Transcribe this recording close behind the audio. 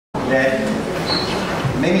that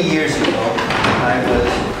many years ago I was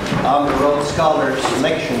on the Rhodes Scholar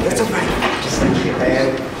selection committee,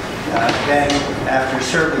 and then after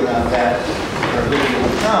serving on that for a little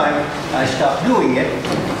bit of time, I stopped doing it.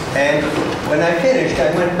 And when I finished,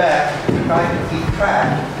 I went back to try to keep track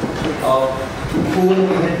of whom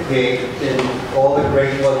we had picked and all the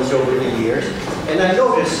great ones over the years. And I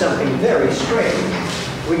noticed something very strange,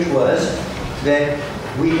 which was that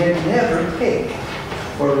we had never picked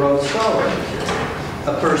for Rhodes Scholar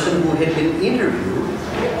a person who had been interviewed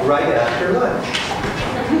right after lunch.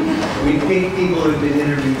 We picked people who had been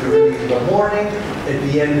interviewed early in the morning, at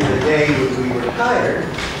the end of the day when we were tired,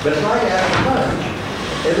 but right after lunch,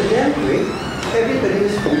 evidently, everybody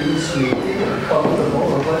was feeling sleepy or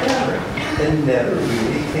comfortable or whatever, and never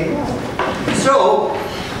really came on. So,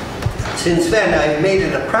 since then, I've made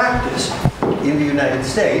it a practice in the United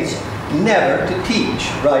States never to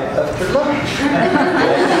teach right after lunch. I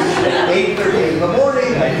teach at 8:30 in the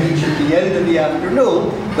morning, I teach at the end of the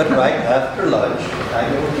afternoon, but right after lunch, I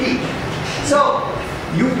don't teach. So,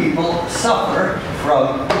 you people suffer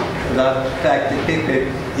from the fact that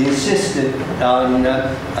Pippin insisted on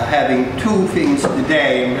having two things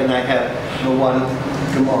today, and then I have the one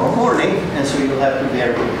tomorrow morning, and so you'll have to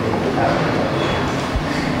bear with me after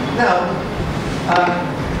lunch. Now,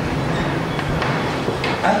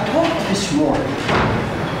 I talked this morning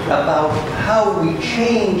about how we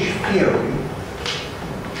change theory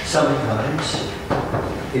sometimes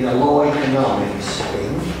in a law economics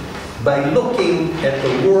thing by looking at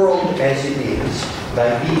the world as it is, by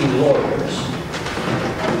being lawyers,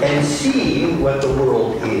 and seeing what the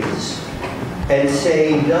world is, and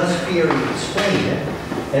saying, does theory explain it?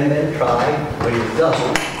 And then try, when it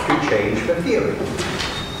doesn't, to change the theory.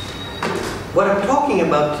 What I'm talking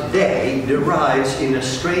about today derives in a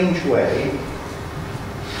strange way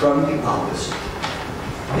from the opposite.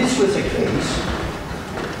 This was a case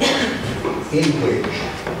in which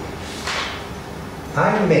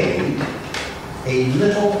I made a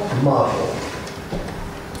little model,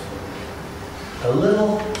 a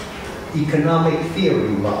little economic theory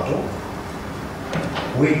model,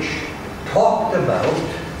 which talked about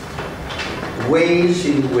ways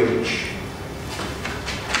in which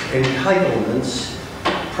entitlements,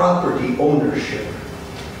 property ownership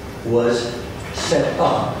was set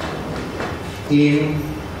up in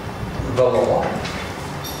the law.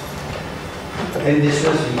 And this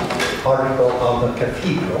was the article on the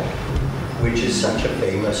cathedral, which is such a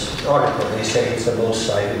famous article. They say it's the most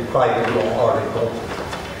cited private law article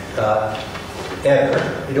ever.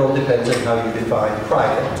 It all depends on how you define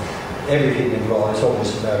private. Everything in law is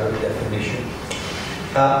always a matter of definition.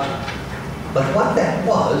 But what that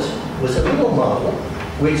was a little model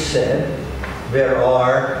which said there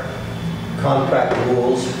are contract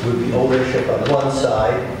rules with the ownership on one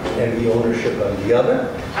side and the ownership on the other.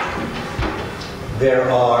 There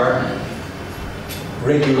are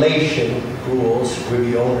regulation rules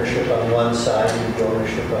with the ownership on one side and the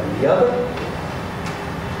ownership on the other.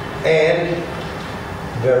 And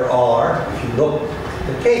there are, if you look at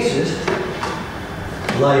the cases,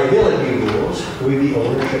 liability rules with the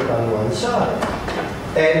ownership on one side.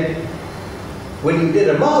 And when you did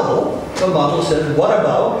a model, the model said, what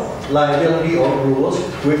about liability rules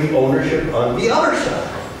with the ownership on the other side?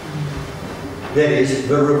 That is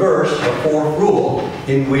the reverse, the fourth rule,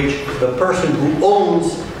 in which the person who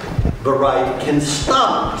owns the right can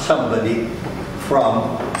stop somebody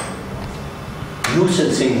from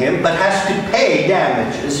nuisancing him, but has to pay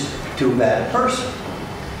damages to that person,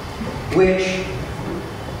 which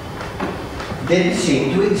didn't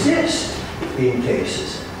seem to exist in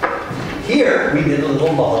cases. Here, we did a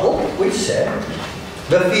little model which said,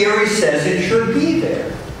 the theory says it should be there.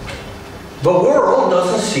 The world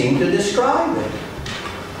doesn't seem to describe it.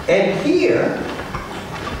 And here,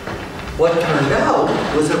 what turned out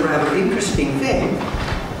was a rather interesting thing,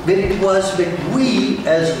 that it was that we,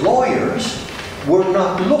 as lawyers, were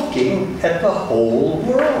not looking at the whole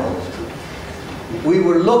world. We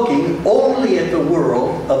were looking only at the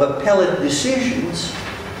world of appellate decisions,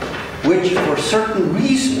 which for certain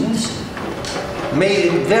reasons made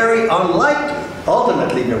it very unlikely,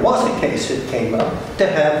 ultimately there was a case that came up, to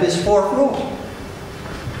have this fourth rule.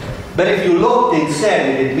 But if you looked instead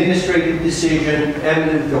at administrative decision,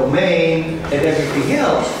 eminent domain, and everything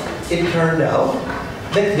else, it turned out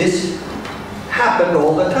that this happened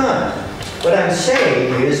all the time. What I'm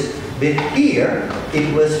saying is that here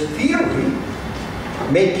it was theory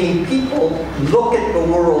making people look at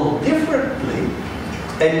the world differently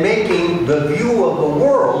and making the view of the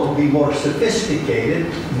world be more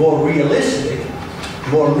sophisticated, more realistic,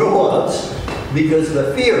 more nuanced, because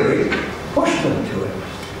the theory pushed them to it.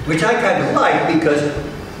 which I kind of like because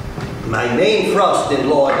my main thrust in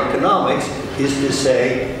law and economics is to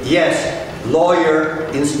say, yes, lawyer,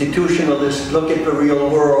 institutionalist, look at the real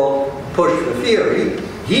world, push the theory.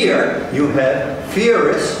 Here you have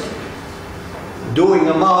theorists doing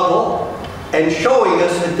a model and showing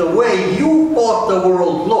us that the way you thought the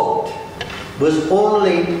world looked was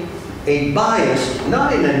only a bias,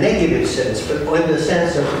 not in a negative sense, but in the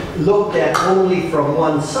sense of looked at only from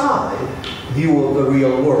one side view of the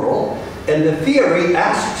real world, and the theory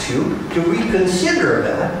asks you to reconsider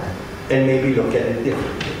that and maybe look at it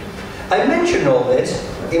differently. I mention all this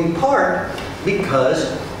in part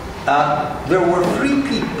because there were three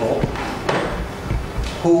people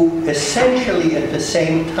who essentially at the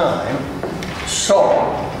same time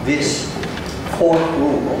saw this fourth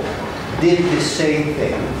rule, did the same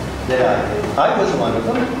thing that I did. I was one of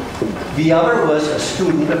them. The other was a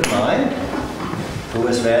student of mine who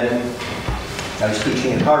was then, I was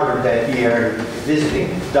teaching at Harvard that year,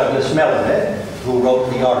 visiting, Douglas Melamed, who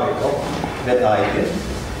wrote the article that I did.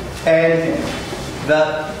 And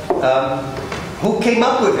who came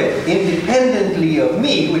up with it independently of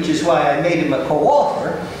me, which is why I made him a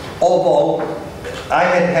co-author, although I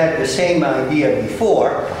had had the same idea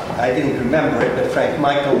before. I didn't remember it, but Frank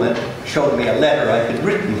Michelman showed me a letter I had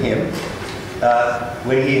written him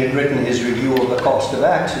when he had written his review of the cost of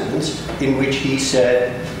accidents, in which he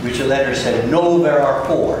said, which the letter said, no, there are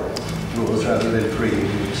 4 rules rather than 3.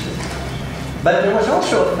 But there was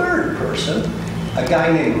also a third person, a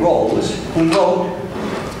guy named Rose, who wrote,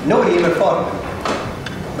 nobody ever thought of him,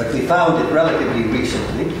 but we found it relatively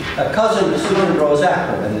recently, a cousin to student Rose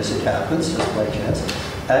Ackerman, as it happens, just by chance,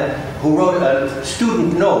 who wrote a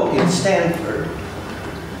student note in Stanford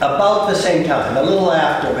about the same time, a little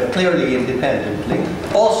after, but clearly independently,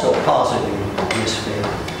 also positing this thing.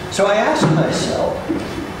 So I asked myself,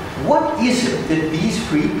 what is it that these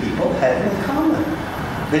 3 people had in common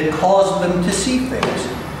that caused them to see things?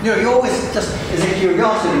 You know, you always, just as a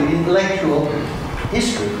curiosity, intellectual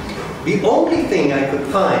history, the only thing I could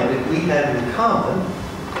find that we had in common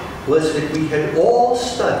was that we had all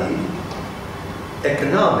studied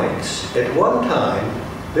economics at one time,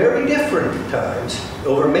 very different times,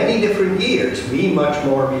 over many different years, me much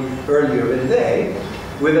more earlier than they,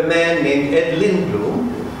 with a man named Ed Lindblom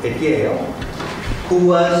at Yale, who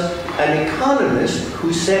was an economist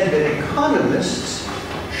who said that economists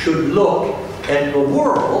should look at the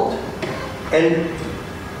world and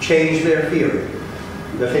change their theory.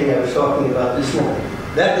 The thing I was talking about this morning.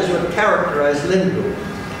 That was what characterized Lindblom.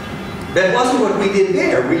 That wasn't what we did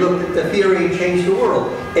there. We looked at the theory and changed the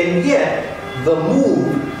world. And yet, the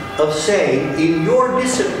move of saying, in your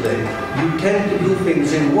discipline, you tend to do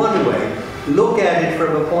things in one way, look at it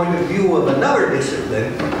from a point of view of another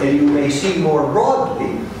discipline, and you may see more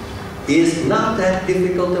broadly, is not that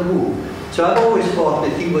difficult a move. So I've always thought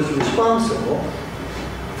that he was responsible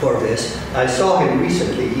for this. I saw him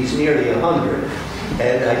recently, he's nearly 100,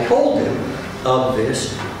 and I told him of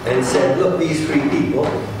this and said, look, these 3 people,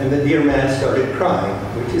 and the dear man started crying,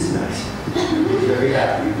 which is nice. He was very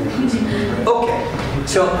happy. Okay,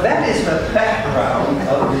 so that is the background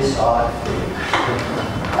of this odd thing.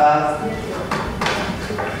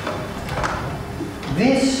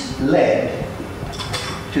 This led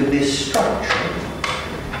to this structure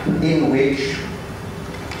in which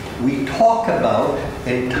we talk about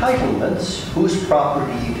entitlements, whose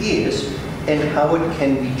property it is, and how it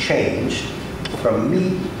can be changed from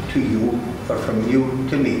me to you, or from you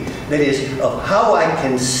to me. That is, of how I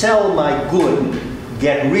can sell my good,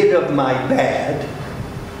 get rid of my bad,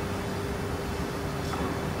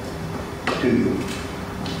 to you.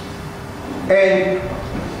 And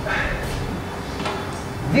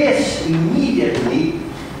this immediately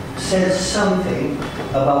says something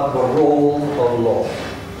about the role of law.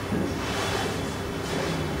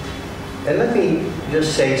 And let me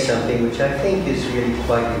just say something which I think is really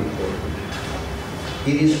quite important.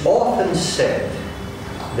 It is often said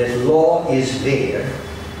that law is there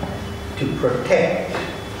to protect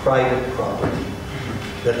private property,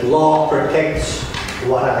 that law protects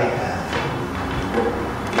what I have.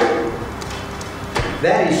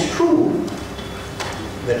 That is true,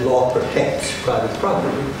 that law protects private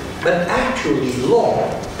property, but actually law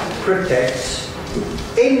protects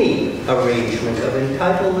any arrangement of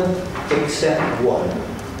entitlement except one.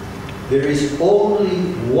 There is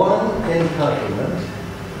only one entitlement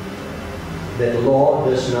that law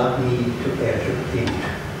does not need to enter into.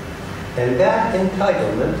 And that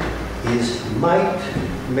entitlement is might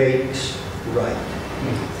makes right.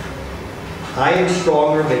 I am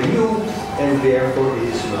stronger than you, and therefore it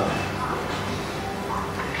is mine.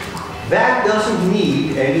 That doesn't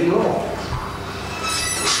need any law.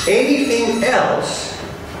 Anything else,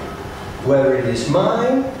 whether it is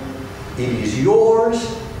mine, it is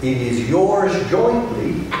yours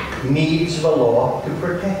jointly, needs the law to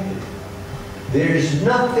protect it. There's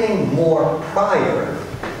nothing more prior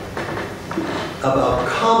about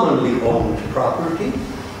commonly owned property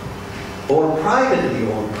or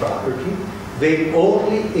privately owned property. They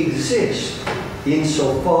only exist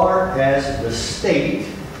insofar as the state,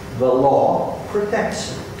 the law,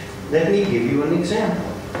 protects them. Let me give you an example.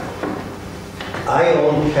 I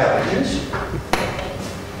own cabbages,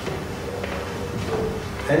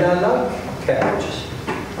 and I like cabbages.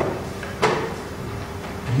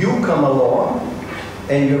 You come along,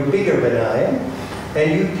 and you're bigger than I am,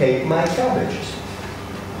 and you take my cabbages.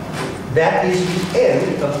 That is the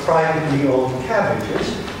end of privately owned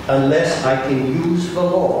cabbages, unless I can use the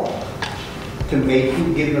law to make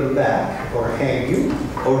you give them back, or hang you,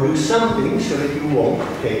 or do something so that you won't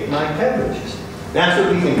take my cabbages. That's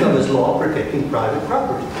what we think of as law protecting private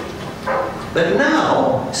property. But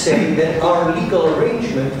now, say that our legal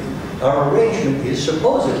arrangement, is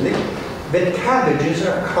supposedly that cabbages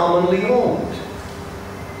are commonly owned.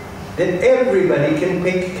 That everybody can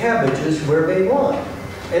pick cabbages where they want.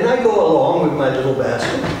 And I go along with my little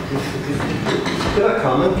basket to a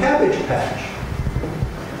common cabbage patch.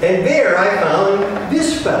 And there I found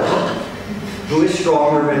this fellow, who is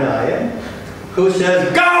stronger than I am, who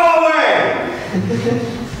says, "Go away!"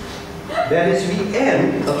 That is the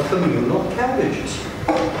end of communal cabbages.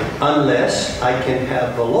 Unless I can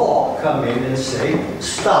have the law come in and say,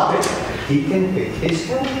 "Stop it, he can pick his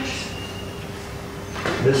cabbages."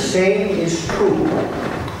 The same is true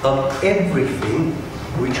of everything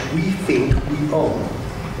which we think we own.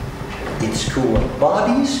 It's true of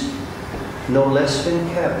bodies, no less than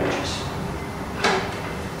cabbages.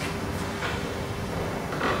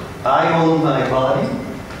 I own my body,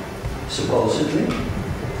 supposedly,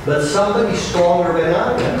 but somebody stronger than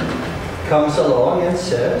I am comes along and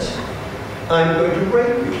says, "I'm going to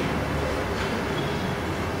rape you,"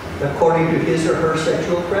 according to his or her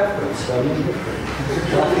sexual preference. I'm indifferent.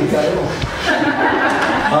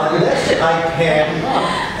 Unless I can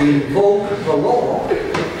invoke the law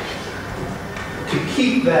to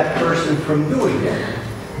keep that person from doing it,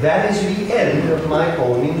 that is the end of my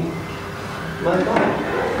owning my body.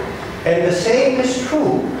 And the same is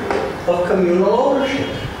true of communal ownership.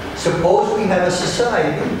 Suppose we have a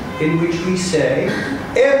society in which we say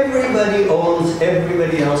everybody owns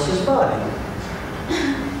everybody else's body.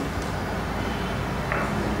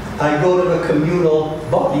 I go to the communal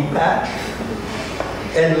body patch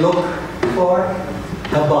and look for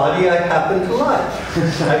a body I happen to like.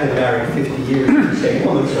 I've been married 50 years to the same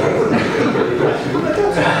woman, so I wouldn't really like you, but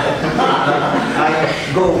that's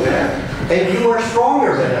I go there, and you are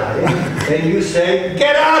stronger than I am, and you say,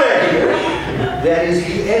 "Get out of here!" That is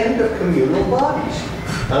the end of communal bodies,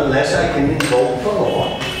 unless I can invoke the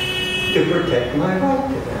law to protect my right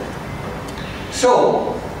to that.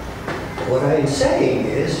 So, what I am saying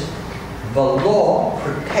is, the law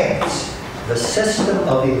protects the system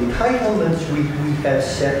of entitlements we have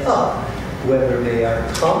set up, whether they are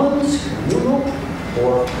commons, communal,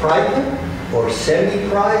 or private, or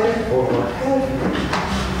semi-private, or what have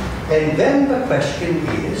you. And then the question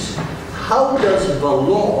is, how does the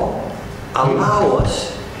law allow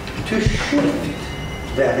us to shift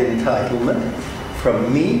that entitlement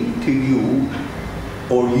from me to you,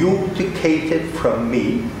 or you to take it from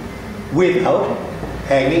me, without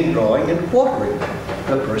hanging, drawing, and quartering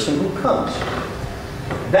the person who comes?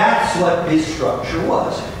 That's what this structure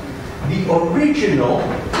was. The original,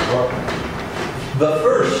 or the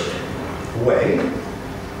first way,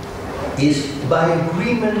 is by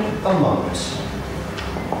agreement among us.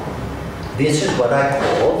 This is what I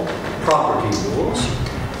call property rules.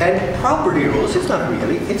 And property rules, it's not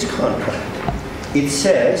really, it's contract. It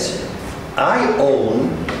says, I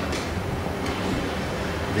own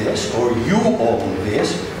this, or you own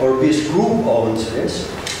this, or this group owns this,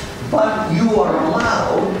 but you are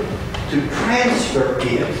allowed to transfer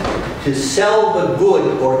it, to sell the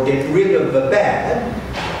good or get rid of the bad,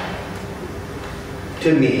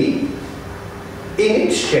 to me, in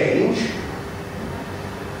exchange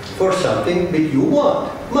for something that you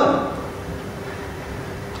want, money.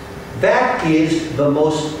 That is the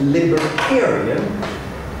most libertarian,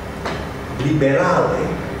 liberale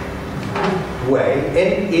way,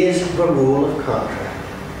 and is the rule of contract.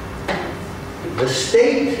 The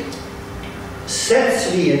state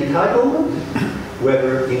sets the entitlement,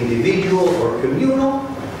 whether individual or communal,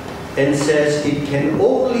 and says it can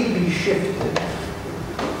only be shifted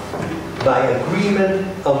by agreement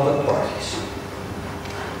of the parties.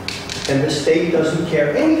 And the state doesn't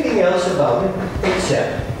care anything else about it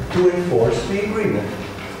except to enforce the agreement.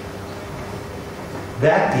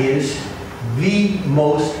 That is the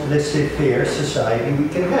most laissez-faire society we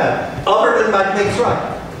can have. Other than might makes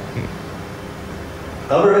right.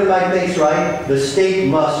 Other than might makes right, the state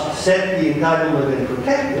must set the entitlement and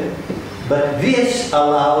protect it, but this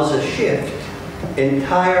allows a shift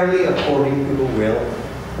entirely according to the will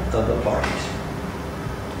of the parties.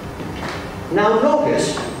 Now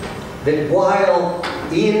notice that while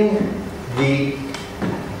in the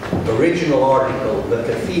original article, the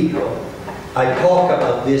cathedral, I talk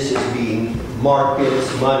about this as being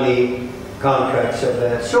markets, money, contracts of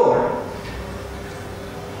that sort,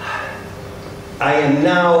 I am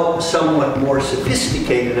now somewhat more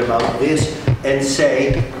sophisticated about this and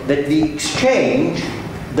say that the exchange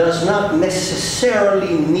does not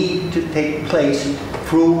necessarily need to take place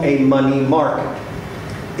through a money market.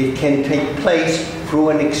 It can take place through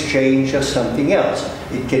an exchange of something else.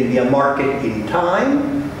 It can be a market in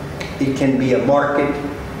time. It can be a market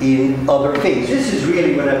in other things. This is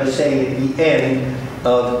really what I was saying at the end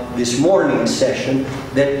of this morning's session,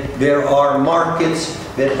 that there are markets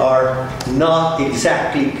that are not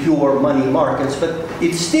exactly pure money markets, but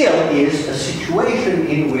it still is a situation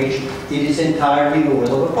in which it is entirely the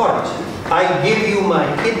will of the parties. I give you my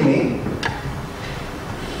kidney.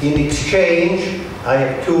 In exchange, I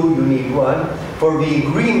have two, you need one, for the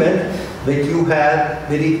agreement that you have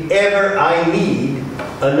that if ever I need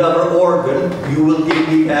another organ, you will give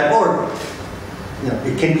me that organ.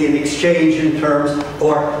 It can be an exchange in terms,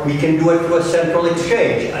 or we can do it through a central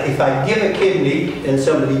exchange. If I give a kidney and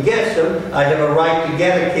somebody gets them, I have a right to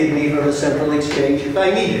get a kidney from a central exchange if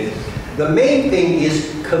I need it. The main thing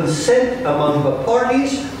is consent among the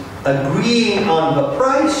parties, agreeing on the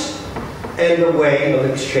price and the way of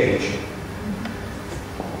exchange.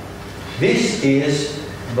 This is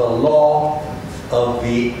the law of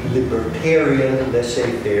the libertarian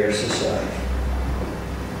laissez-faire society.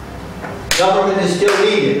 Government is still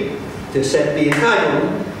needed to set the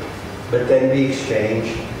entitlement, but then the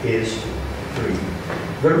exchange is free.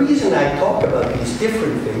 The reason I talk about these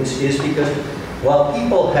different things is because while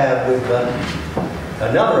people have, with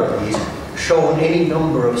a number of these, shown any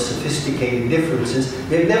number of sophisticated differences,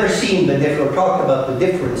 they've never seen the difference, talked about the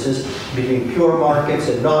differences between pure markets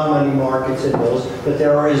and non-money markets and those, but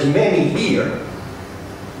there are as many here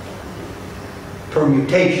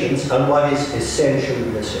permutations on what is essentially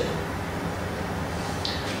the same.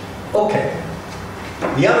 Okay.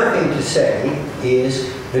 The other thing to say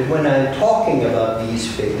is that when I'm talking about these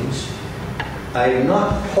things, I'm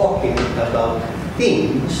not talking about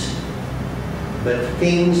things, but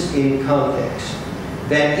things in context.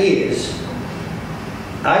 That is,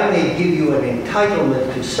 I may give you an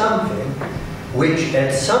entitlement to something which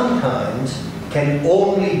at some times can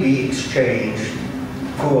only be exchanged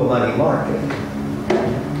through a money market,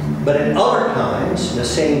 but at other times the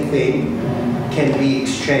same thing can be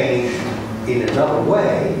exchanged in another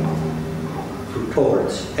way through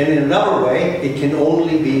torts, and in another way it can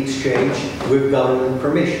only be exchanged with government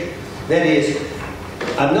permission. That is,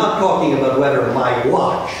 I'm not talking about whether my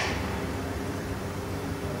watch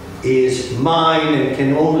is mine and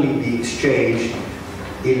can only be exchanged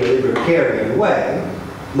in a libertarian way.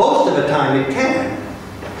 Most of the time it can.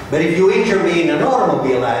 But if you injure me in an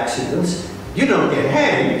automobile accident, you don't get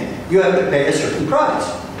hanged. You have to pay a certain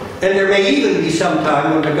price. And there may even be some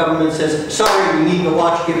time when the government says, sorry, we need the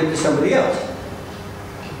watch, give it to somebody else.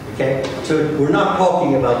 Okay? So we're not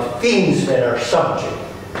talking about things that are subject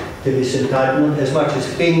to this entitlement as much as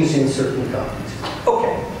things in certain contexts.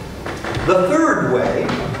 Okay. The third way,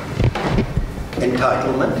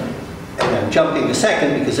 entitlement, and I'm jumping a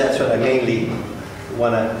second because that's what I mainly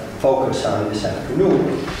want to focus on this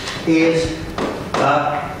afternoon, is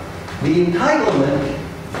the entitlement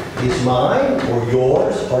is mine or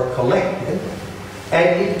yours or collective,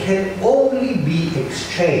 and it can only be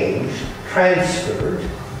exchanged, transferred,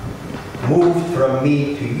 moved from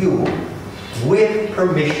me to you with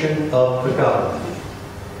permission of the government.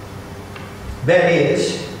 That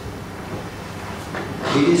is,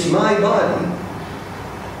 it is my body,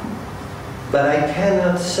 but I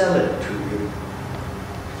cannot sell it to you.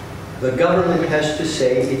 The government has to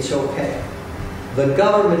say it's okay. The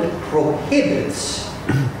government prohibits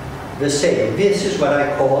the sale. This is what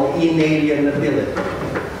I call inalienability.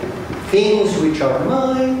 Things which are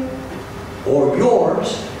mine or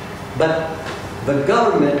yours, but the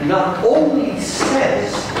government not only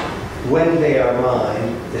says when they are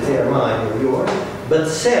mine, that they are mine or yours, but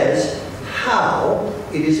says how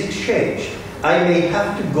it is exchanged. I may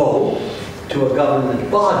have to go to a government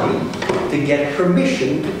body to get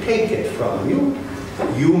permission to take it from you.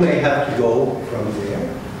 You may have to go from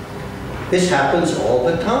there. This happens all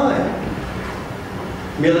the time.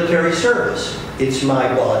 Military service. It's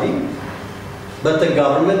my body, but the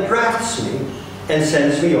government drafts me and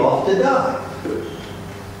sends me off to die.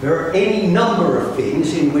 There are any number of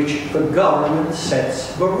things in which the government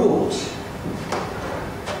sets the rules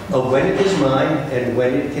of when it is mine and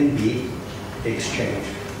when it can be exchanged.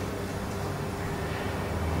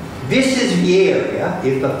 This is the area,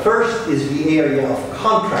 if the first is the area of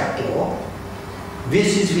contract law,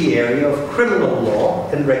 this is the area of criminal law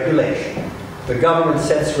and regulation. The government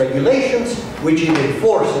sets regulations which it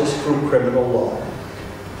enforces through criminal law.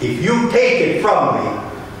 If you take it from me,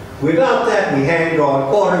 without that we hang, draw,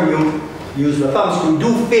 and quarter you, use the thumb screw,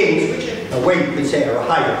 do things which in a way you could say are a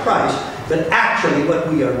higher price, but actually what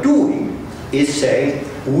we are doing is saying,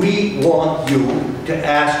 we want you to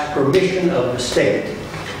ask permission of the state.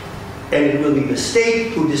 And it will be the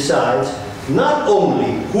state who decides not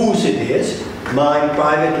only whose it is, mine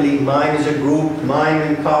privately, mine as a group, mine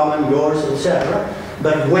in common, yours, etc.,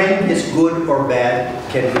 but when this good or bad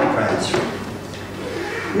can be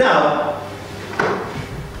transferred. Now,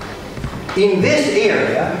 in this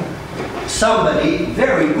area, somebody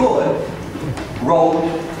very good wrote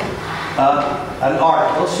an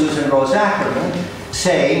article, Susan Rose Ackerman,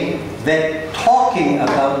 saying that talking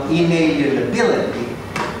about inalienability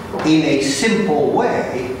in a simple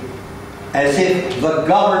way, as if the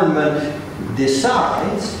government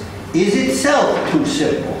decides, is itself too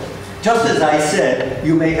simple. Just as I said,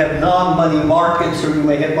 you may have non-money markets or you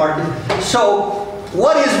may have markets. So,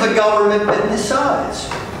 what is the government that decides?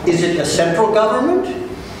 Is it the central government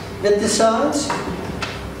that decides?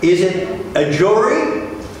 Is it a jury?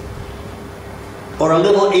 Or a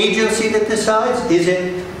little agency that decides? Is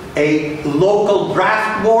it a local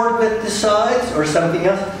draft board that decides? Or something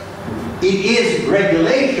else? It is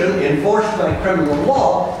regulation enforced by criminal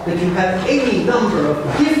law that you have any number of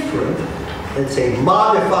different, let's say,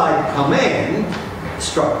 modified command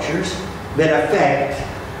structures that affect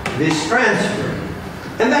this transfer.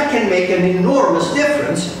 And that can make an enormous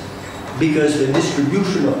difference because the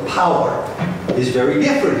distribution of power is very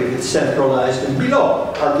different if it's centralized and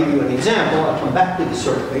below. I'll give you an example. I'll come back to this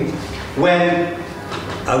sort of thing. When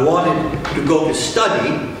I wanted to go to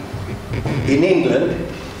study in England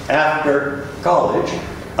after college,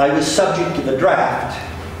 I was subject to the draft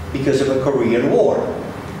because of the Korean War.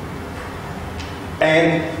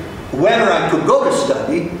 And whether I could go to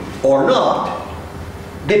study or not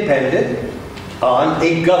depended on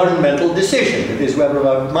a governmental decision. That is, whether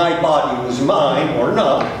my body was mine or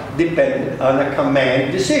not depended on a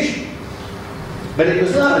command decision. But it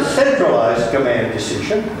was not a centralized command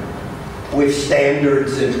decision with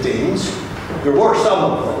standards and things. There were some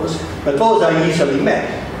of those, but those I easily met.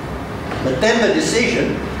 But then the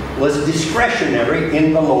decision was discretionary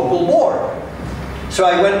in the local board. So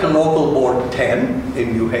I went to local board 10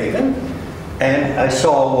 in New Haven, and I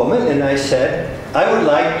saw a woman, and I said, I would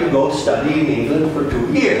like to go study in England for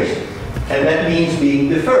 2 years. And that means being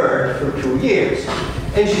deferred for 2 years.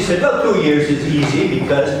 And she said, well, 2 years is easy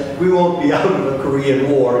because we won't be out of the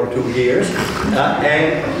Korean War in 2 years.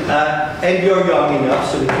 And you're young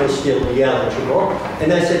enough, so you'll still be eligible.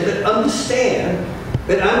 And I said, but understand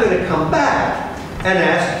that I'm going to come back and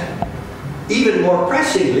ask even more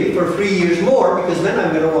pressingly for 3 years more because then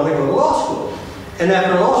I'm going to want to go to law school. And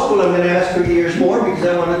after law school, I'm going to ask 3 years more because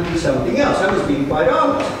I want to do something else. I was being quite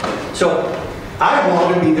honest. So I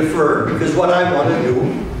want to be deferred because what I want to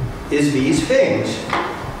do is these things.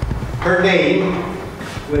 Her name,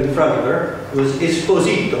 in front of her, was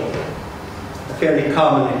Esposito, a fairly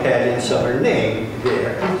common Italian southern name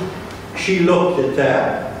there. She looked at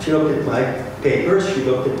that. She looked at my papers. She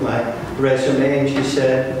looked at my resume, and she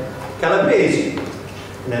said, Calabresi.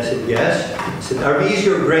 And I said, yes. She said, are these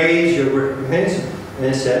your grades, your workings? And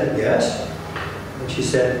I said, yes. And she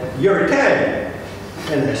said, you're Italian.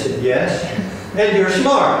 And I said, yes. And you're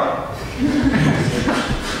smart.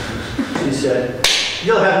 She said,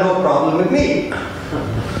 you'll have no problem with me.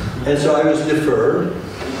 And so I was deferred.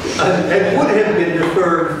 And would have been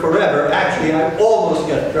deferred forever. Actually, I almost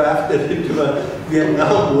got drafted into the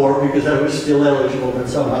Vietnam War because I was still eligible, but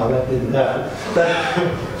somehow that didn't happen. But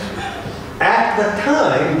at the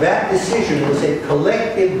time, that decision was a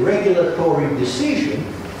collective regulatory decision,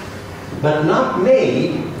 but not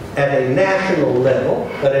made at a national level,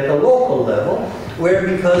 but at a local level, where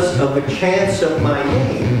because of the chance of my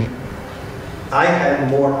name, I had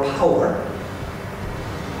more power,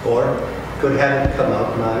 or could have it come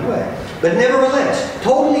out my way. But nevertheless,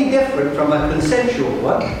 totally different from a consensual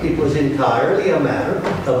one. It was entirely a matter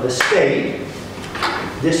of the state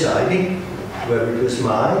deciding whether it was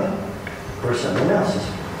mine or someone else's.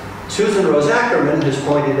 Susan Rose Ackerman has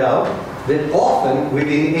pointed out that often with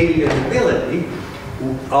inalienability,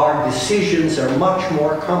 our decisions are much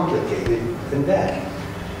more complicated than that.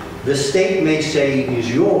 The state may say it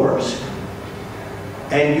is yours,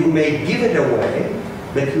 and you may give it away,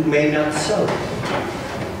 but you may not sell it.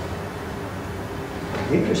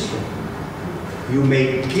 Interesting. You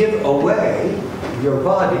may give away your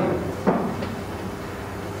body,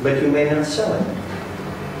 but you may not sell it.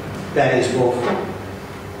 That is both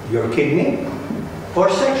your kidney or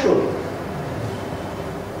sexually.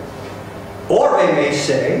 Or I may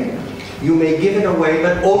say, you may give it away,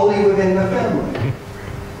 but only within the family.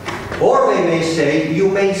 Or they may say, you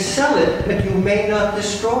may sell it, but you may not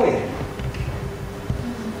destroy it.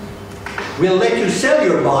 We'll let you sell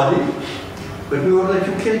your body, but we won't let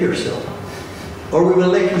you kill yourself. Or we will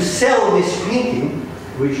let you sell this painting,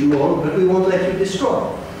 which you own, but we won't let you destroy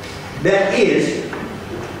it. That is,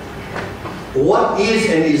 what is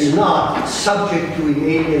and is not subject to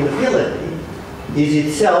inalienability is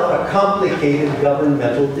itself a complicated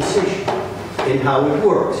governmental decision in how it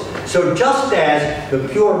works. So just as the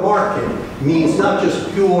pure market means not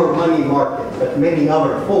just pure money market, but many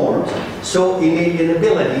other forms, so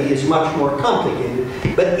inalienability is much more complicated.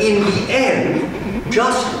 But in the end,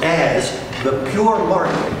 just as the pure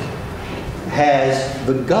market has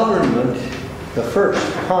the government, the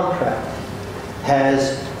first contract,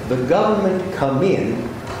 has the government come in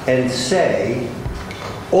and say,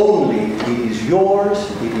 only it is yours,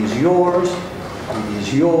 it is yours, it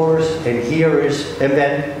is yours, and here is, and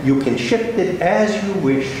then you can shift it as you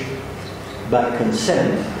wish by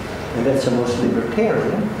consent, and that's the most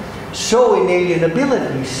libertarian. So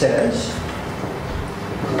inalienability says,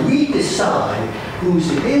 we decide whose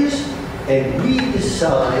it is, and we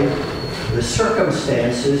decide the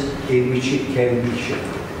circumstances in which it can be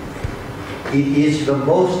shifted. It is the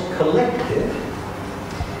most collective,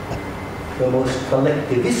 the most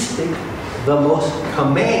collectivistic, the most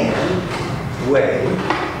command way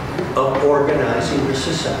of organizing the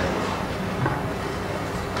society.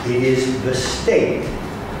 It is the state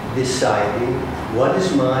deciding what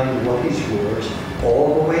is mine, what is yours,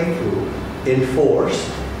 all the way through, enforce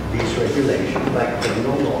these regulations by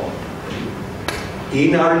criminal law.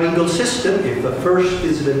 In our legal system, if the first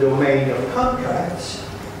is the domain of contracts,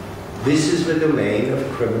 this is the domain of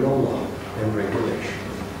criminal law and regulation.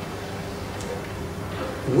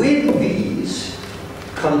 With these,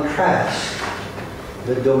 contrast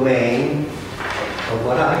the domain of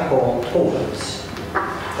what I call torts,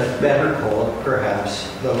 but better called perhaps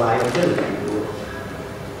the liability rule.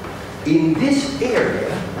 In this area,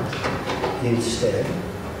 instead,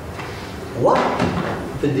 what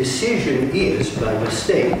the decision is by the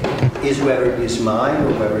state is whether it is mine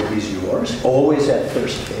or whether it is yours, always that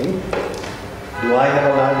first thing. Do I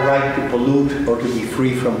have a right to pollute or to be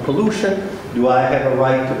free from pollution? Do I have a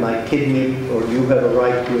right to my kidney, or do you have a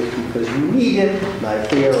right to it because you need it, my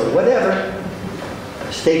care, or whatever?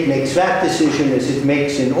 The state makes that decision as it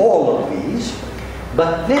makes in all of these.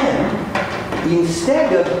 But then,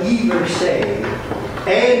 instead of either saying,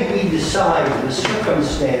 and we decide the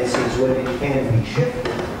circumstances when it can be shifted,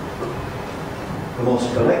 the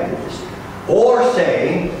most collectivist, or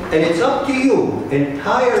saying, and it's up to you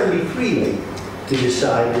entirely freely to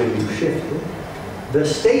decide when you shift it, the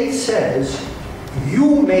state says,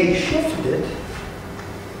 you may shift it,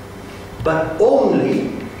 but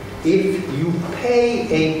only if you pay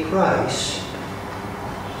a price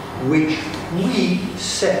which we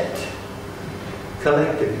set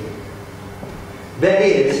collectively. That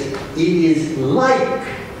is, it is like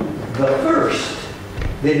the first,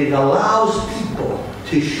 that it allows people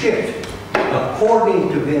to shift according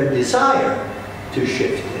to their desire to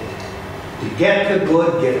shift it. To get the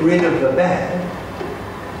good, get rid of the bad.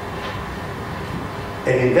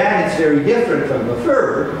 And in that it's very different from the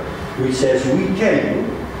third, which says we tell you.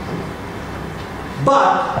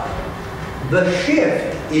 But the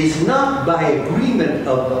shift is not by agreement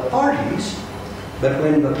of the parties, but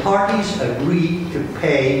when the parties agree to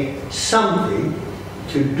pay something,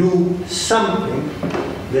 to do something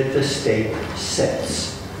that the state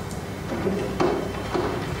sets.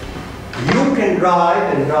 You can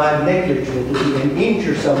drive and drive negligently and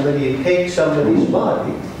injure somebody and take somebody's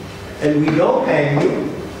body, and we don't hang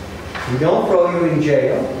you, we don't throw you in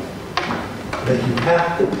jail, but you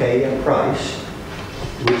have to pay a price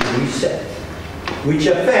which we set, which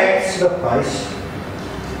affects the price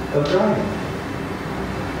of driving.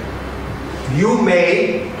 You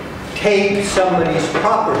may take somebody's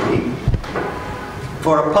property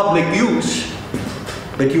for a public use,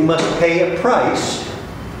 but you must pay a price,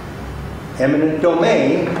 eminent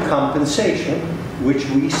domain compensation, which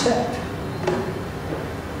we set.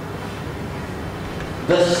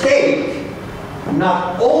 the state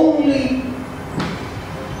not only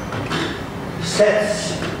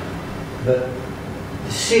sets the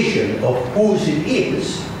decision of whose it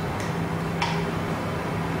is,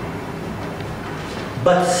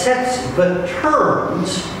 but sets the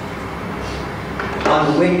terms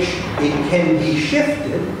on which it can be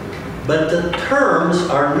shifted, but the terms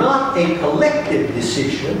are not a collective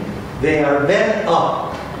decision, they are then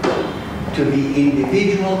up to the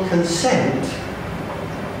individual consent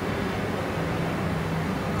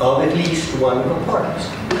of at least one of the parties.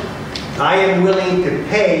 I am willing to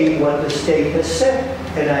pay what the state has set,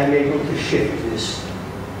 and I'm able to shift this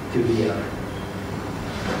to the other.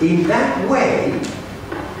 In that way,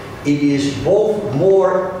 it is both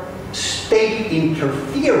more state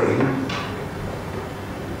interfering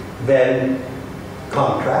than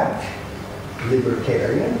contract,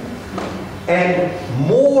 libertarian, and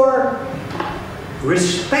more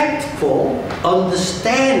respectful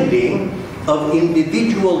understanding of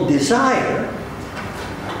individual desire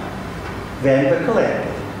than the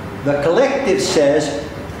collective. The collective says,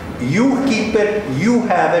 you keep it, you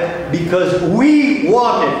have it, because we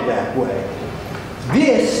want it that way.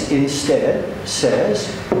 This instead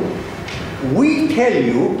says, we tell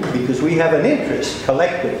you, because we have an interest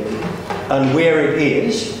collectively on where it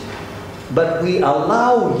is, but we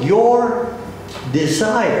allow your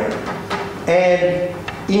desire and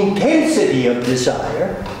intensity of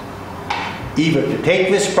desire, either to take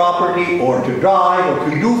this property or to drive or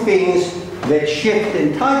to do things that shift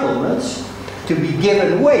entitlements, to be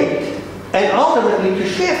given weight and ultimately to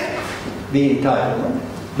shift the entitlement,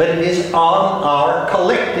 but it is on our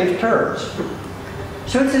collective terms.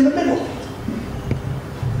 So it's in the middle.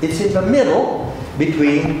 It's in the middle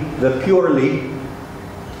between the purely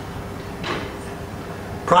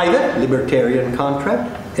private libertarian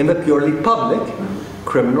contract and the purely public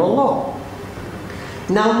criminal law.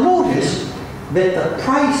 Now notice that the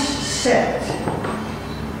price set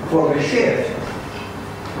for a shift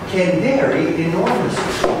can vary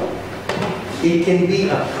enormously. It can be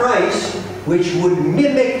a price which would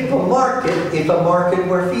mimic the market if a market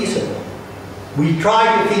were feasible. We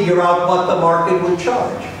try to figure out what the market would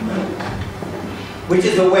charge, which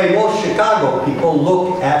is the way most Chicago people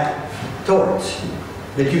look at torts.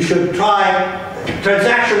 That you should try,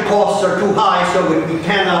 transaction costs are too high so that we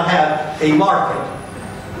cannot have a market.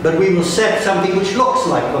 But we will set something which looks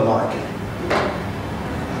like the market.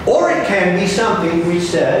 Or it can be something which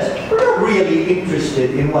says, we're not really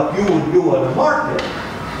interested in what you would do on the market,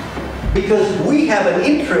 because we have an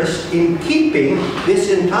interest in keeping this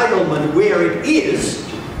entitlement where it is,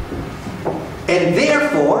 and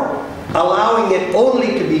therefore allowing it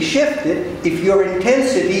only to be shifted if your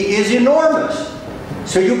intensity is enormous.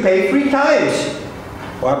 So you pay 3 times,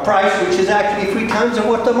 or a price which is actually 3 times of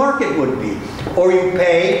what the market would be. Or you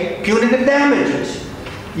pay punitive damages.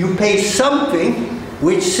 You pay something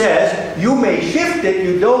which says you may shift it,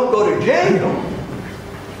 you don't go to jail,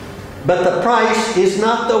 but the price is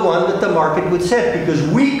not the one that the market would set, because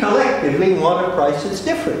we collectively want a price that's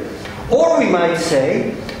different. Or we might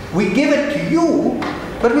say, we give it to you,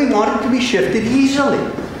 but we want it to be shifted easily,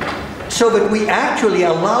 so that we actually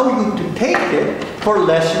allow you to take it for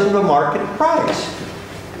less than the market price.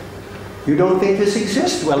 You don't think this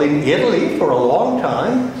exists? Well, in Italy, for a long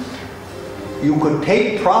time, you could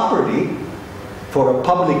take property for a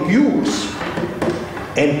public use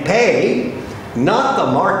and pay not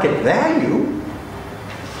the market value,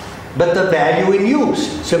 but the value in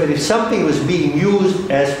use. So that if something was being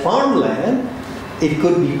used as farmland, it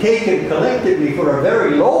could be taken collectively for a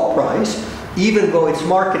very low price, even though its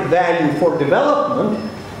market value for development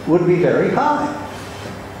would be very high.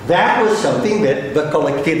 That was something that the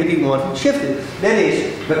collectivity wanted shifted. That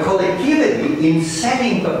is, the collectivity, in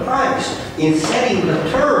setting the price, in setting the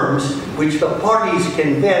terms which the parties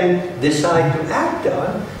can then decide to act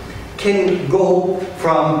on, can go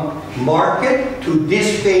from market to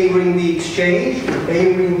disfavoring the exchange, to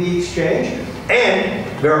favoring the exchange, and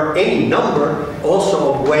there are any number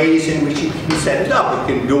also of ways in which it can be set up.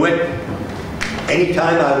 It can do it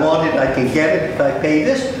anytime I want it, I can get it if I pay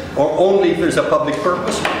this, or only if there's a public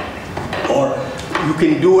purpose. Or you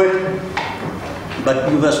can do it, but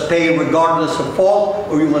you must pay regardless of fault,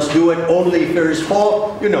 or you must do it only if there is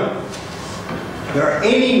fault. You know, there are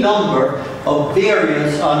any number of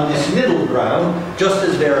variants on this middle ground, just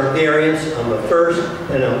as there are variants on the first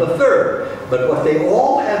and on the third. But what they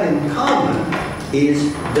all have in common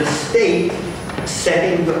is the state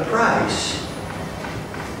setting the price,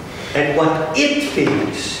 and what it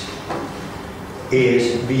thinks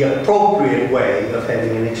is the appropriate way of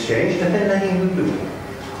having an exchange, and then letting you do it.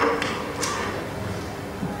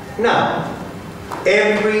 Now,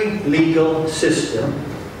 every legal system,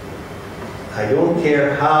 I don't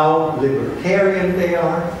care how libertarian they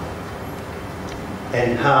are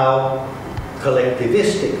and how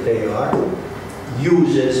collectivistic they are,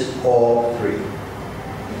 uses all three.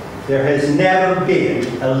 There has never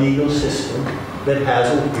been a legal system that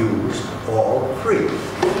hasn't used all three.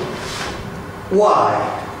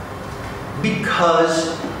 Why?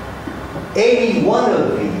 Because any one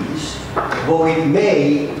of these, though it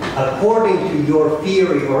may, according to your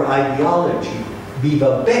theory or ideology, be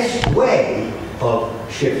the best way of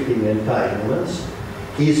shifting entitlements,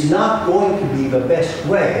 is not going to be the best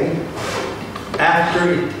way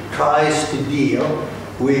after it tries to deal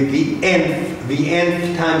with the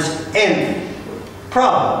nth times nth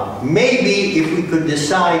problem. Maybe if we could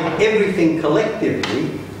decide everything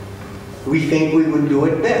collectively, we think we would do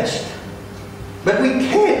it best. But we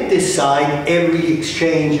can't decide every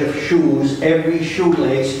exchange of shoes, every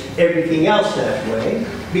shoelace, everything else that way,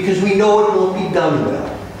 because we know it won't be done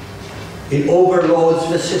well. It overloads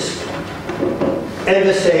the system. And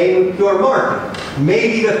the same with pure market.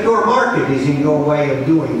 Maybe the pure market is, in your way of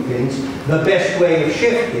doing things, the best way of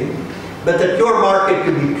shifting, but the pure market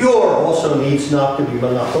to be pure also needs not to be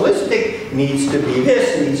monopolistic, needs to be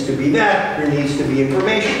this, needs to be that, there needs to be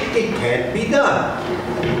information. It can't be done.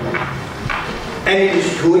 And it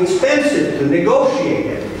is too expensive to negotiate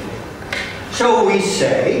everything. So we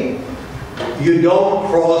say, you don't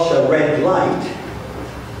cross a red light,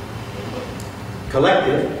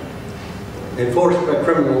 collective, enforced by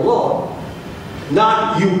criminal law,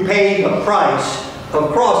 not you pay the price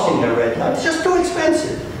of crossing the red light. It's just too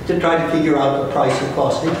expensive to try to figure out the price of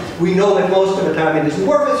crossing. We know that most of the time it isn't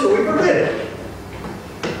worth it, so we forbid it.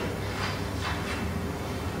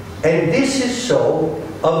 And this is so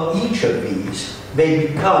of each of these. They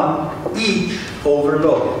become each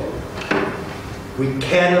overloaded. We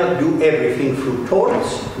cannot do everything through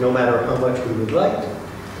torts, no matter how much we would like.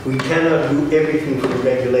 We cannot do everything through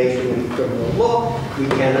regulation in criminal law. We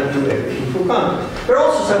cannot do everything through Congress. There are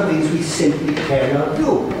also some things we simply cannot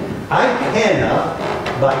do. I cannot,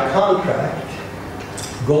 by contract,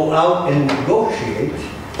 go out and negotiate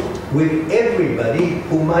with everybody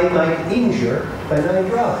whom I might injure when I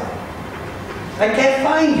drive. I can't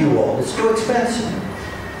find you all. It's too expensive.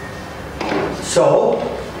 So,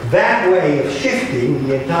 that way of shifting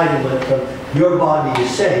the entitlement from your body is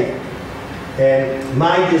safe and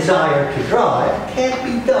my desire to drive can't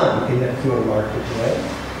be done in a pure market way,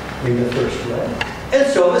 in the first way. And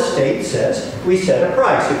so the state says, we set a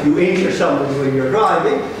price. If you injure somebody when you're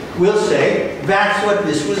driving, we'll say, that's what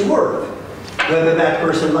this was worth. Whether that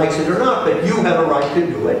person likes it or not, but you have a right to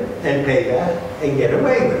do it and pay that and get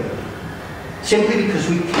away with it. Simply because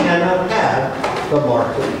we cannot have the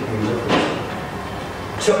market in the first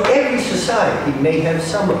place. So every society may have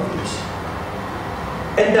some of these.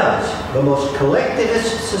 And does. The most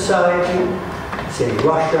collectivist society, say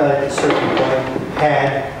Russia at a certain point,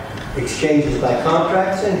 had exchanges by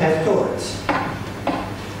contracts and had torts.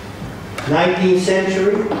 19th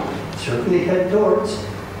century certainly had torts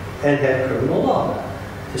and had criminal law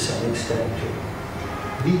to some extent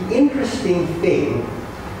too. The interesting thing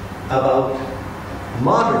about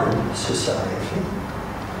modern society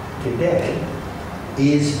today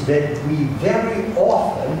is that we very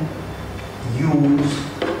often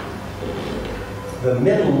use the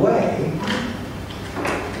middle way,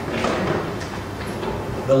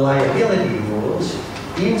 the liability rules,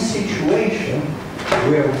 in situation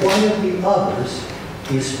where one of the others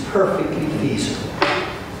is perfectly feasible.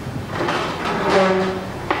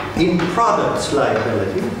 In products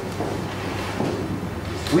liability,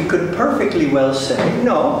 we could perfectly well say,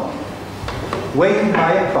 no, when you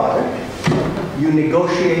buy a product, you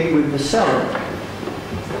negotiate with the seller.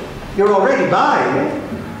 You're already buying it,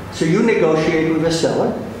 so you negotiate with the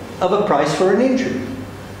seller of a price for an injury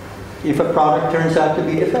if a product turns out to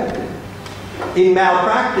be defective. In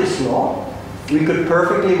malpractice law, we could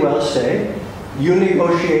perfectly well say, you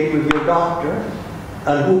negotiate with your doctor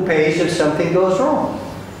on who pays if something goes wrong.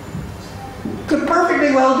 Could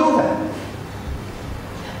perfectly well do that.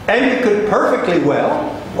 And we could perfectly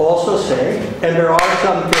well also say, and there are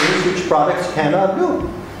some things which products cannot do.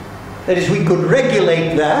 That is, we could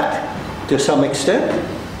regulate that to some extent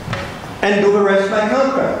and do the rest by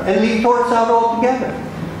contract and leave torts out altogether.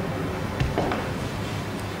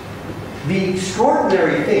 The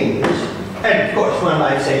extraordinary thing is, and of course one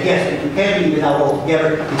might say, yes, but you can't leave it out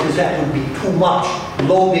altogether because that would be too much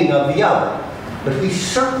loading of the other. But we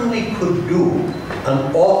certainly could do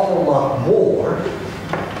an awful lot more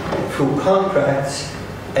through contracts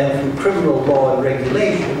and through criminal law and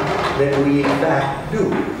regulation than we in fact do.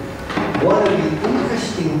 One of the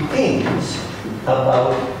interesting things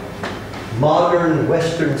about modern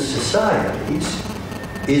Western societies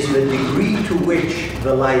is the degree to which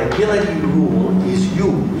the liability rule is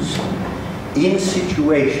used in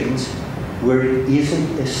situations where it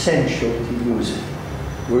isn't essential to use it,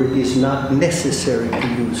 where it is not necessary to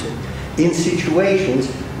use it. In situations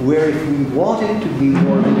where if we wanted to be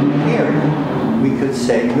more libertarian, we could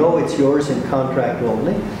say, no, it's yours in contract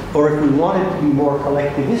only. Or if we wanted to be more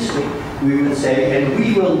collectivistic, we would say, and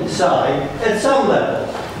we will decide at some level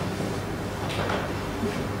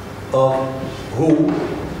of who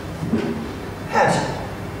has it.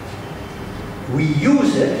 We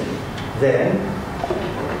use it then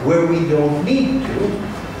where we don't need to,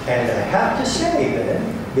 and I have to say then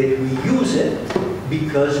that we use it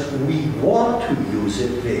because we want to use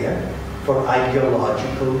it there for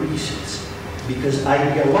ideological reasons. Because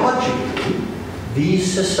ideologically,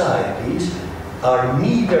 these societies are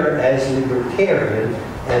neither as libertarian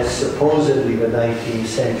as supposedly the 19th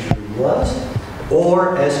century was,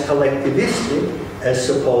 or as collectivistic as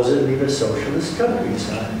supposedly the socialist countries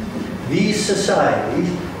are. These societies,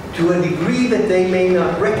 to a degree that they may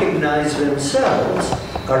not recognize themselves,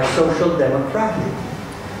 are social democratic.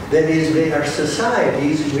 That is, they are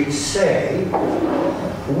societies which say,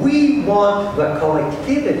 we want the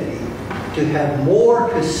collectivity to have more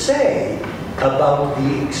to say about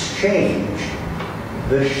the exchange,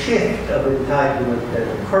 the shift of entitlement that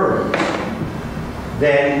occurs,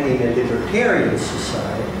 than in a libertarian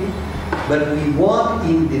society, but we want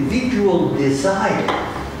individual desire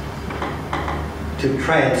to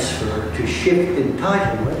transfer, to shift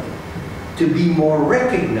entitlement, to be more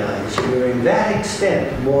recognized. We're in that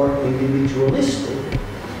extent more individualistic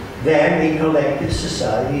than a collective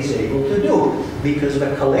society is able to do, because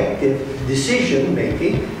the collective decision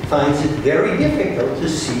making finds it very difficult to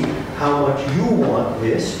see how much you want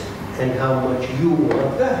this and how much you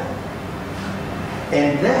want that.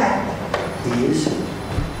 And that is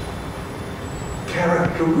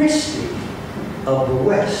characteristic of the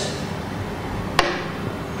West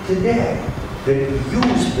today, that we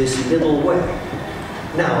use this middle way.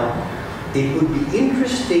 Now, it would be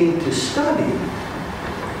interesting to study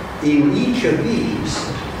in each of these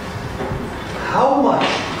how much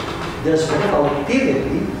does the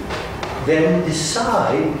collectivity then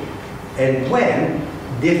decide and when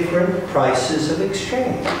different prices of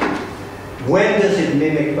exchange. When does it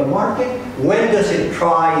mimic the market? When does it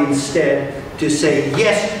try instead to say,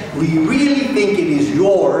 yes, we really think it is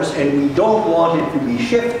yours and we don't want it to be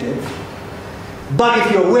shifted, but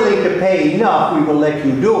if you're willing to pay enough, we will let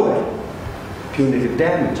you do it. Punitive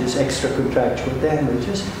damages, extra contractual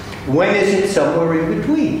damages. When is it somewhere in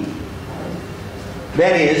between?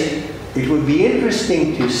 That is, it would be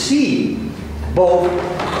interesting to see both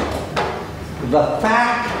the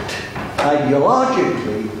fact,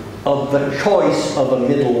 ideologically, of the choice of a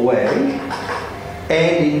middle way,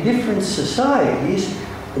 and in different societies,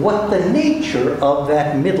 what the nature of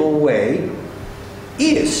that middle way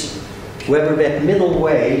is. Whether that middle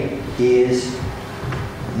way is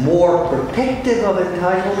more protective of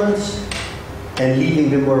entitlements and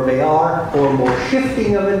leaving them where they are, or more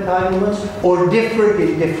shifting of entitlements, or different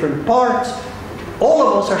in different parts. All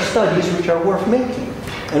of those are studies which are worth making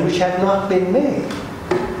and which have not been made.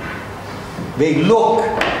 They look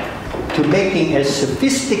to making as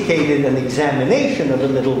sophisticated an examination of the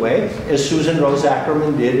middle way as Susan Rose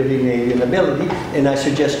Ackerman did of inalienability, and I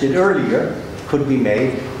suggested earlier could be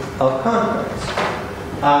made of contracts.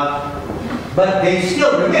 But they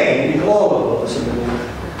still remain in all of those.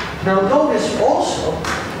 Now notice also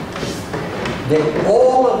that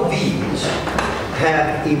all of these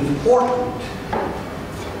have important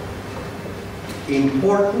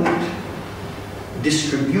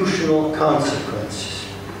distributional consequences.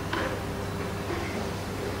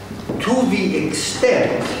 To the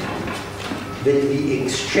extent that the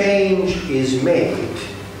exchange is made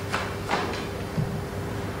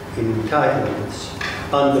in entitlements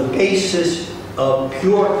on the basis of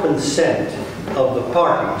pure consent of the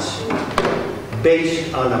parties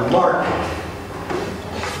based on a market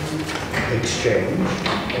exchange,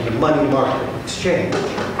 and a money market exchange,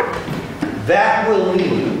 that will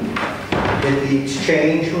mean that the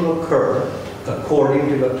exchange will occur according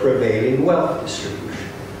to the prevailing wealth distribution.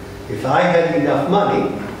 If I have enough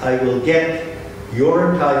money, I will get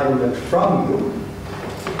your entitlement from you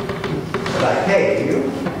by paying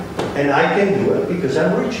you, and I can do it because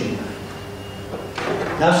I'm rich enough.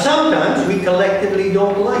 Now sometimes we collectively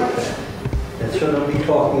don't like that. That's what I'll be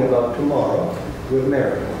talking about tomorrow with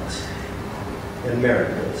miracles and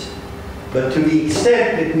miracles. But to the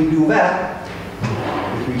extent that we do that,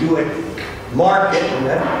 if we do it market, and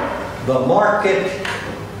that, the market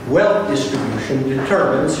wealth distribution distribution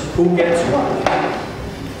determines who gets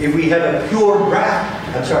what. If we have a pure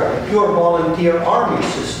volunteer army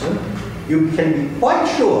system, you can be quite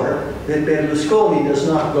sure that Berlusconi does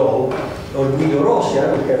not go, or Guido Rossi, I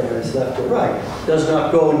don't care whether it's left or right, does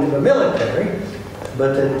not go into the military,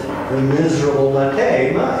 but that the miserable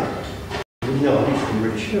Mattei might. No, he's too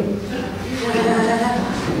rich too.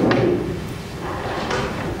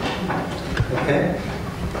 Okay?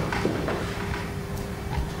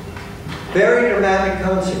 Very dramatic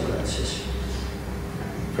consequences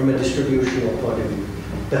from a distributional point of view.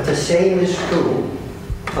 But the same is true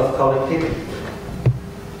of collectivity.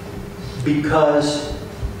 Because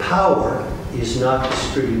power is not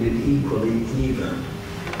distributed equally either.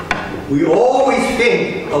 We always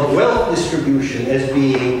think of wealth distribution as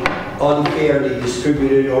being unfairly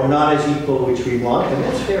distributed or not as equal, which we want, and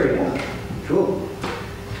that's fair enough, true.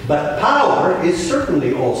 But power is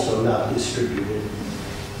certainly also not distributed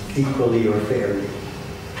equally or fairly.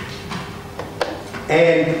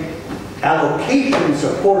 And allocations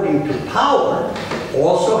according to power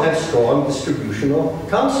also have strong distributional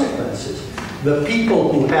consequences. The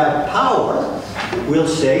people who have power will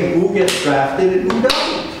say who gets drafted and who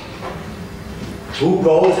doesn't. Who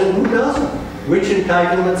goes and who doesn't. Which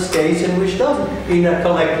entitlement stays and which doesn't in a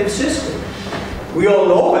collective system. We all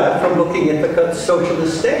know that from looking at the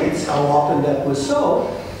socialist states, how often that was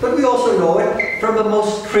so. But we also know it from the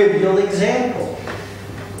most trivial example.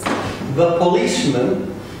 The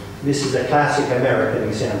policeman, this is a classic American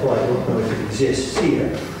example, I don't know if it exists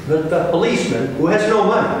here, but the policeman who has no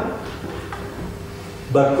money,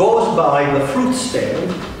 but goes by the fruit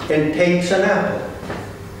stand and takes an apple.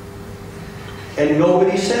 And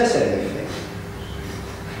nobody says anything.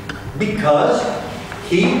 Because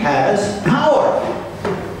he has power.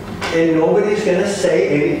 And nobody's going to say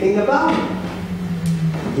anything about it.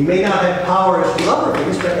 He may not have power as to other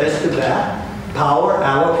things, but as to that, power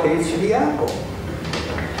allocates the apple.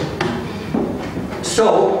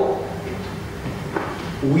 So,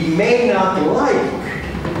 we may not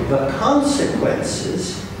like the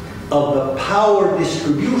consequences of the power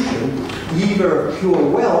distribution, either of pure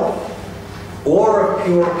wealth or of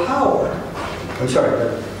pure power. I'm sorry,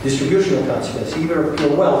 the distributional consequences, either of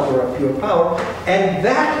pure wealth or of pure power, and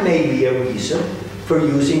that may be a reason for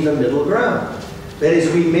using the middle ground. That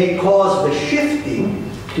is, we may cause the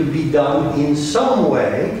shifting to be done in some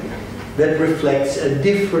way that reflects a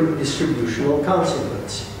different distributional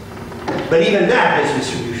consequence. But even that has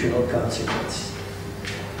distributional consequences.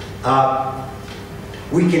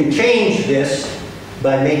 We can change this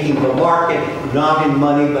by making the market not in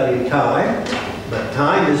money but in time. But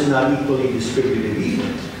time is not equally distributed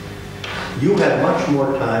either. You have much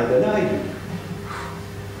more time than I do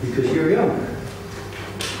because you're younger.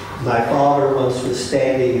 My father once was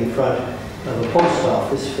standing in front of a post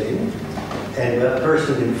office thing, and the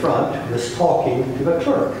person in front was talking to the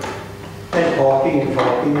clerk. And talking and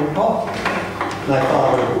talking and talking. My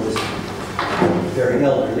father, who was very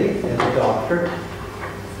elderly and a doctor,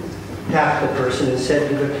 tapped the person and said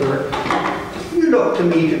to the clerk, "You look to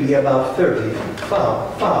me to be about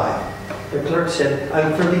 35. The clerk said,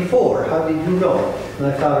 "I'm 34. How did you know?"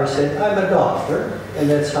 My father said, "I'm a doctor, and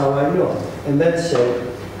that's how I know." And then said,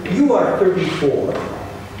 "You are 34,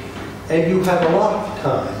 and you have a lot of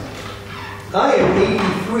time. I am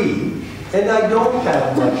 83, and I don't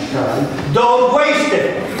have much time. Don't waste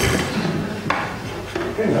it."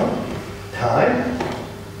 You know, time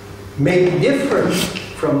may be different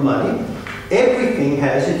from money. Everything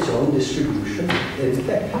has its own distribution and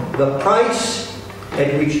effect. The price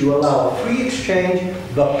at which you allow a free exchange,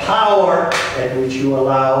 the power at which you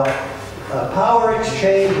allow a power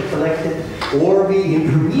exchange, a collective, or the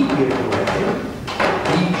intermediate way,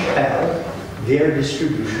 each have their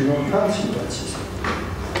distributional consequences.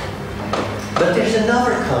 But there's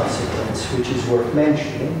another consequence which is worth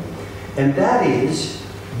mentioning, and that is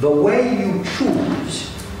the way you choose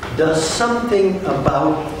does something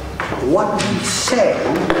about what we say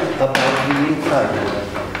about the entitlement,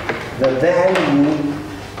 the value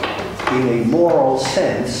in a moral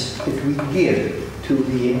sense that we give to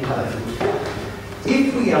the entitlement.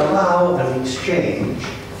 If we allow an exchange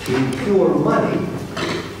in pure money,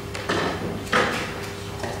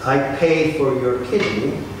 I pay for your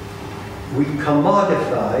kidney, we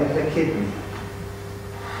commodify the kidney.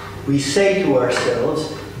 We say to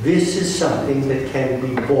ourselves, this is something that can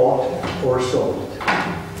be bought or sold.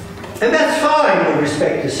 And that's fine with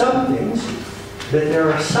respect to some things, but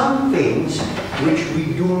there are some things which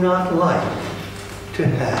we do not like to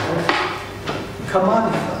have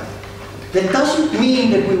commodified. That doesn't mean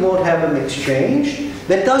that we won't have them exchanged.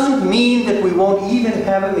 That doesn't mean that we won't even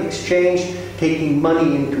have them exchanged taking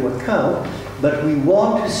money into account. but we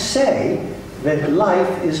want to say that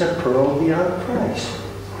life is a pearl beyond price.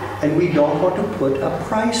 And we don't want to put a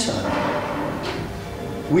price on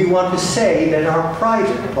it. We want to say that our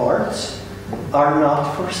private parts are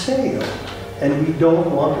not for sale. And we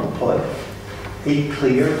don't want to put a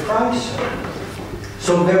clear price on it.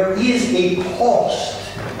 So there is a cost,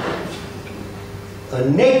 a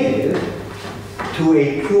negative, to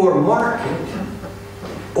a pure market,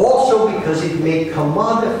 also because it may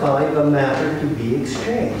commodify the matter to be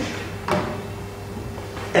exchanged.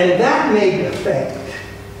 And that may affect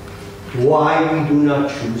why we do not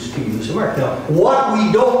choose to use a market. Now, what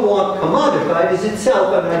we don't want commodified is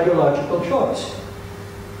itself an ideological choice.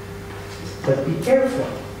 But be careful,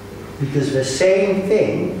 because the same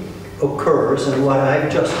thing occurs in what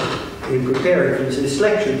I've just, in preparing for this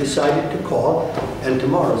lecture, decided to call, and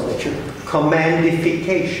tomorrow's lecture,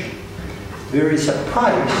 commandification. There is a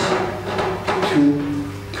price to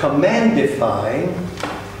commandifying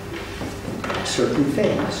certain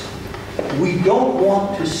things. We don't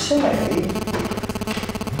want to say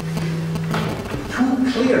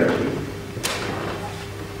too clearly,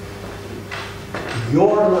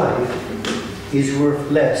 your life is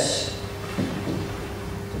worth less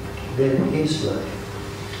than his life.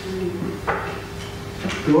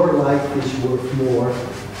 Your life is worth more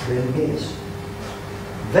than his.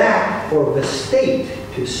 That, for the state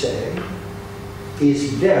to say,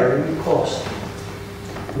 is very costly,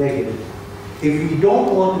 negative. If we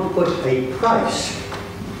don't want to put a price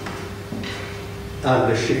on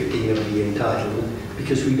the shifting of the entitlement,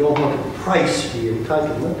 because we don't want to price the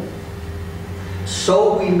entitlement,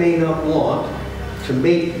 so we may not want to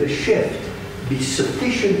make the shift be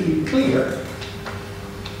sufficiently clear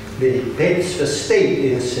that it takes the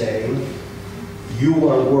state in saying, you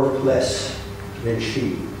are worth less than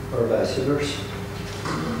she, or vice versa.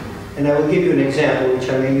 And I will give you an example, which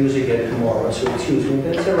I may use again tomorrow, so excuse me,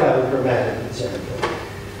 but it's a rather dramatic example.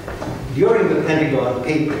 During the Pentagon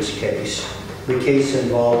Papers case, the case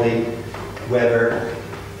involving whether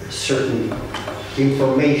certain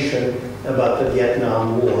information about the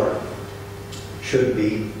Vietnam War should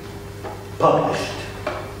be published.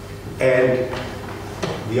 And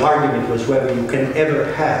the argument was whether you can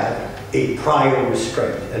ever have a prior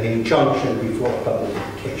restraint, an injunction before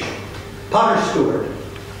publication. Potter Stewart,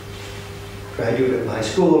 graduate of my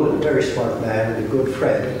school, and a very smart man and a good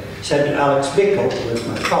friend, said to Alex Bickel, who was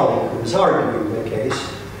my colleague who was arguing the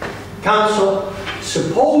case, counsel,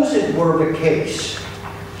 suppose it were the case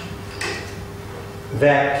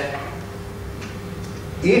that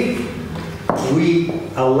if we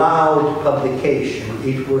allowed publication,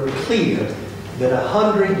 it were clear that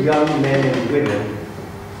 100 young men and women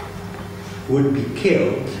would be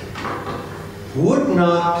killed, would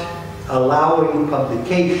not allowing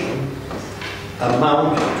publication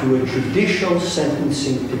amount to a judicial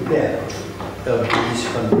sentencing to death of these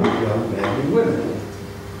 100 young men and women?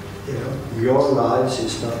 You know, your lives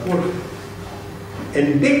is not worth it.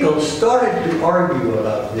 And Bickel started to argue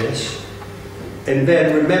about this, and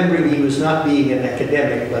then, remembering he was not being an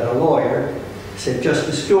academic but a lawyer, said,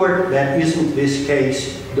 Justice Stewart, that isn't this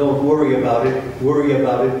case. Don't worry about it. Worry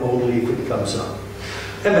about it only if it comes up.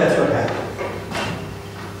 And that's what happened.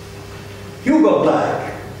 Hugo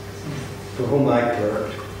Black, for whom I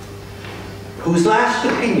clerked, whose last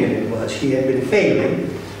opinion it was, he had been failing,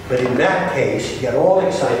 but in that case, he got all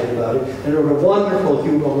excited about it, and wrote a wonderful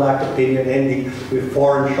Hugo Black opinion ending with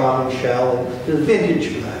foreign shot and shell, and the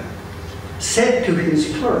vintage Black, said to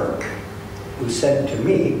his clerk, who said to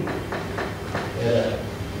me,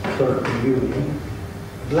 clerk of the union,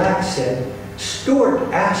 Black said, Stewart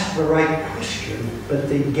asked the right question, but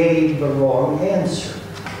they gave the wrong answer.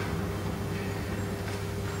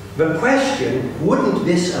 The question, wouldn't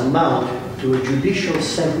this amount to a judicial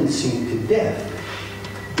sentencing to death,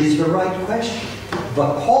 is the right question. The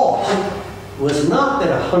cost was not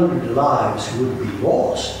that 100 lives would be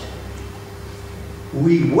lost.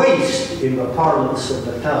 We waste, in the parlance of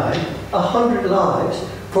the time, 100 lives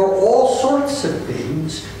for all sorts of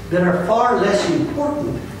things that are far less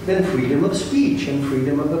important than freedom of speech and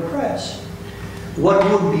freedom of the press. What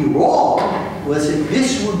would be wrong was if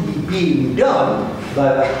this would be being done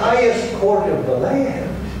by the highest court of the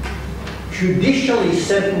land, judicially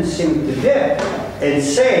sentencing to death and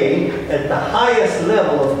saying at the highest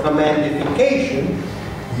level of commandification,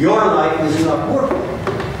 your life is not worth it.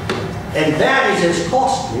 And that is as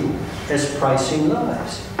costly as pricing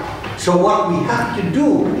lives. So what we have to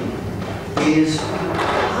do is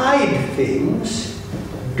hide things,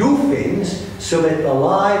 do things, so that the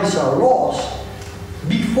lives are lost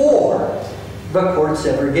before the courts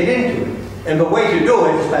ever get into it. And the way to do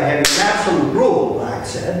it is by having an absolute rule, Black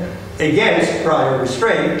said, against prior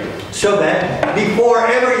restraint, so that before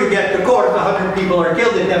ever you get to court, 100 people are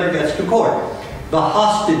killed, it never gets to court. The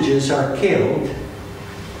hostages are killed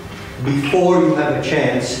before you have a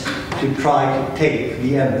chance to try to take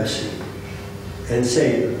the embassy and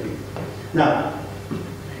save them. Now,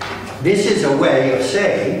 this is a way of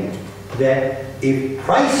saying that if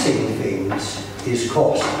pricing things is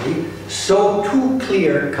costly, so too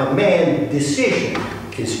clear command decision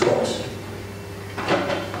is costly.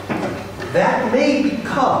 That may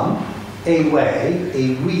become a way,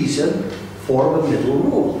 a reason for the middle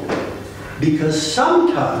rule. Because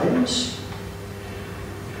sometimes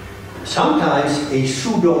a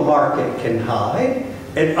pseudo-market can hide,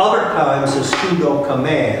 and other times a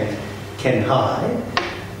pseudo-command can hide,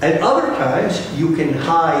 and other times you can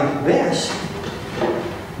hide best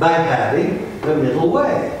by having the middle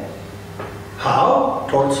way. How?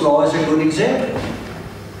 Torts law is a good example.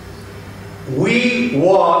 We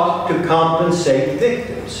want to compensate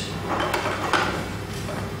victims.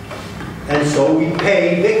 And so we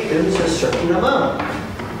pay victims a certain amount.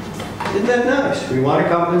 Isn't that nice? We want to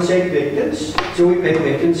compensate victims, so we pay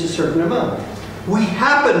victims a certain amount. We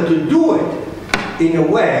happen to do it in a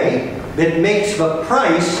way that makes the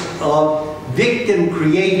price of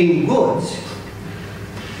victim-creating goods,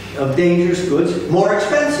 of dangerous goods, more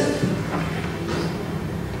expensive.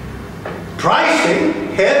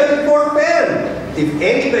 Pricing, heaven forfend. If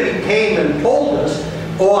anybody came and told us,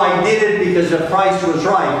 oh, I did it because the price was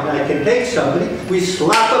right and I can take somebody, we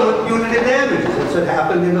slap them with punitive damages. That's what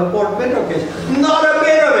happened in the Fort Minto case. Not a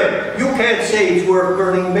bit of it. You can't say it's worth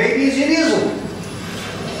burning babies. It isn't.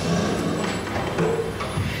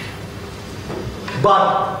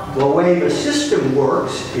 But the way the system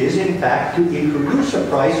works is, in fact, to introduce a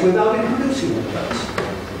price without introducing a price.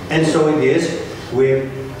 And so it is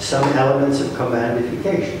with some elements of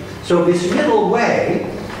commandification. So this middle way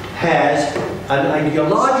has an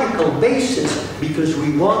ideological basis because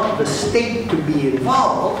we want the state to be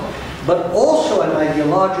involved, but also an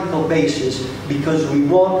ideological basis because we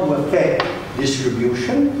want to affect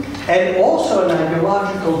distribution, and also an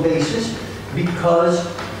ideological basis because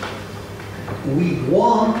we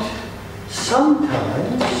want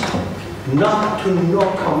sometimes not to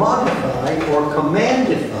commodify or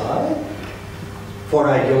commandify for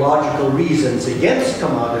ideological reasons against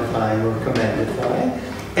commodifying or commandifying,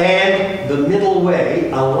 and the middle way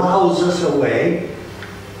allows us a way,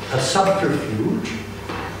 a subterfuge,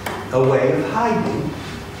 a way of hiding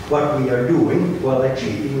what we are doing while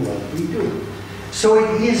achieving what we do. So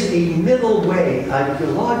it is a middle way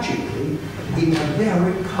ideologically in a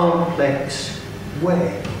very complex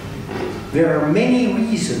way. There are many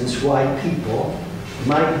reasons why people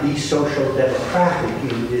might be social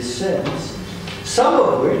democratic in this sense, some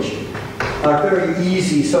of which are very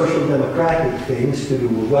easy social democratic things to do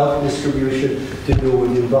with wealth distribution, to do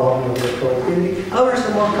with involvement with productivity. Others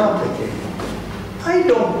are more complicated. I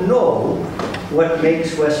don't know what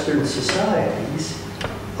makes Western societies,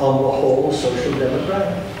 on the whole, social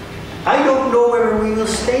democratic. I don't know whether we will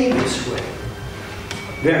stay this way.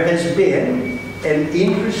 There has been an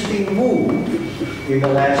interesting move in the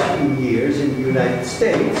last few years in the United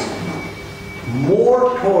States,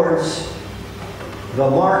 more towards the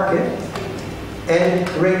market and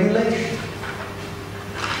regulation,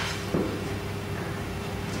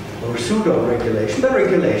 or pseudo-regulation, but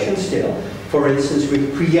regulation still. For instance,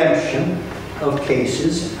 with preemption of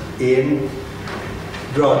cases in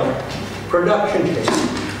drug production cases.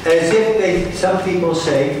 As if some people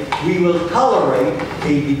say, we will tolerate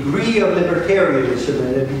a degree of libertarianism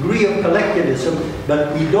and a degree of collectivism,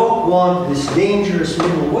 but we don't want this dangerous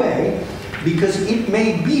middle way because it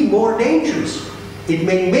may be more dangerous. It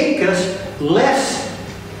may make us less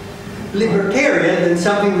libertarian than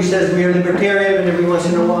something which says we are libertarian and every once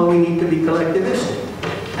in a while we need to be collectivistic.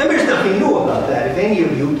 And there's nothing new about that. If any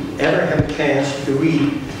of you ever have a chance to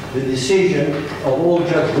read the decision of old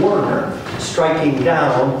Judge Warner striking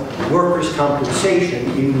down workers' compensation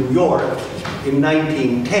in New York in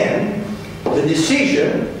 1910, the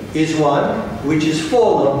decision is one which is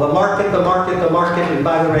full of the market, the market, the market, and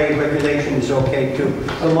by the way, regulation is okay too.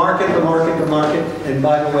 The market, the market, the market, and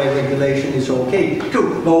by the way, regulation is okay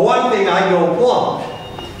too. The one thing I don't want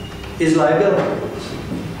is liability.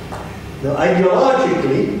 Now,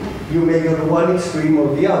 ideologically, you may go to one extreme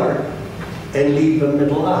or the other and leave the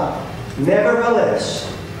middle out.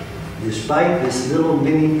 Nevertheless, despite this little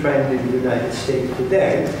mini trend in the United States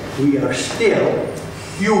today, we are still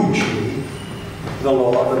hugely the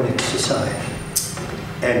law of a mixed society.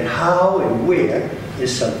 And how and where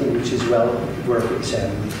is something which is well worth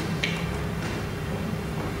examining.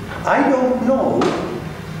 I don't know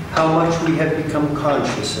how much we have become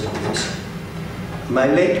conscious of this. My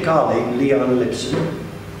late colleague, Leon Lipson,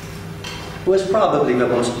 was probably the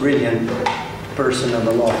most brilliant person on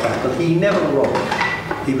the law faculty. He never wrote.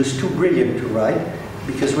 He was too brilliant to write,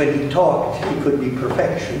 because when he talked, he could be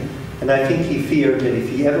perfection. And I think he feared that if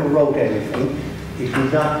he ever wrote anything, it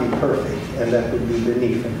would not be perfect, and that would be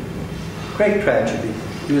beneath him. Great tragedy.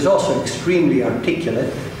 He was also extremely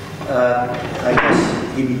articulate. I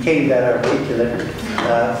guess he became that articulate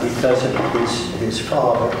because of his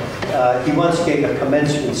father. He once gave a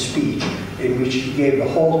commencement speech in which he gave the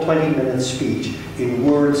whole 20-minute speech in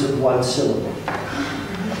words of one syllable.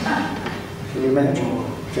 Can you imagine?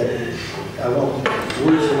 I won't.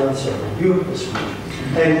 Words of one syllable. Beautiful speech.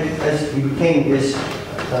 And as he became this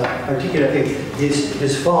articulate thing,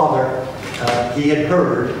 his father, he had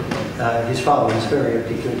heard, his father was very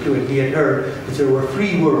articulate too, and he had heard that there were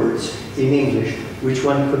 3 words in English which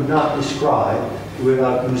one could not describe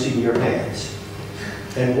without using your hands.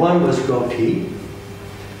 And one was goatee,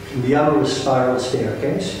 and the other was spiral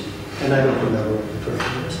staircase, and I don't remember what the first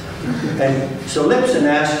was. And so Lipson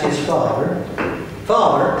asked his father,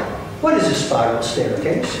 "Father, what is a spiral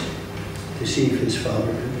staircase?" To see if his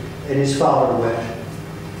father could. And his father went.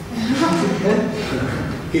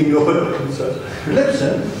 He knew it.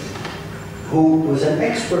 Lipson, who was an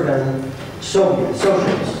expert on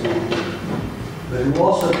socialism, but who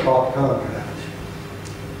also taught contract,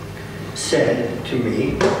 said to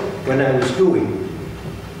me, when I was doing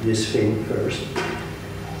this thing first,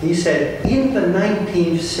 he said, in the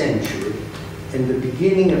 19th century, in the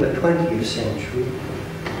beginning of the 20th century,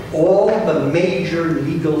 all the major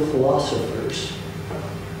legal philosophers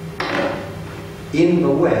in the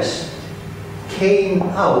West came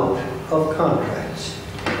out of contracts.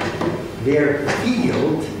 Their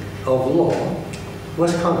field of law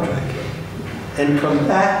was contract. And from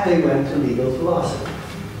that they went to legal philosophy.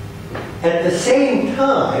 At the same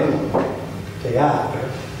time, thereafter,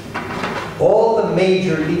 all the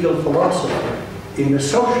major legal philosophers in the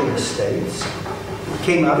socialist states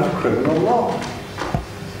came out of criminal law.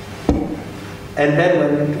 And then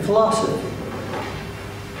went into philosophy.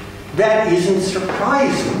 That isn't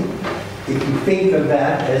surprising if you think of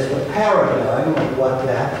that as the paradigm of what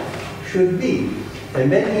that should be. And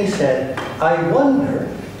then he said, I wonder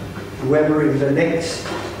whether in the next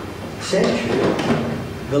century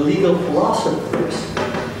the legal philosophers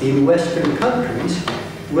in Western countries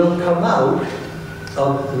will come out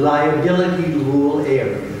of liability rule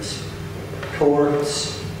areas.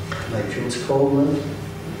 Torts, like Jules Coleman,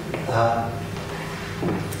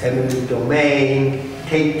 eminent domain,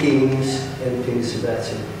 takings, and things of that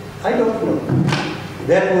sort. I don't know.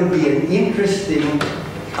 That would be an interesting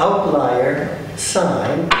outlier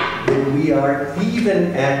sign that we are,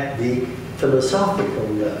 even at the philosophical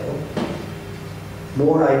level,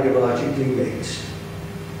 more ideologically based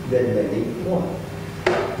than many want.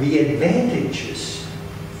 The advantages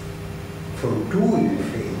from doing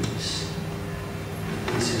things,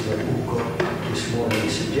 this is what Hugo this morning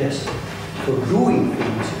suggested, for doing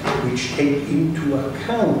things which take into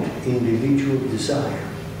account individual desire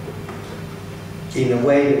in a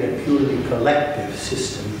way that a purely collective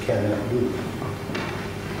system cannot do.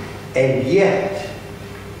 And yet,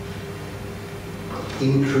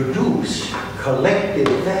 introduce collective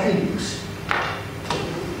values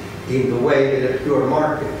in the way that a pure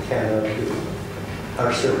market cannot do,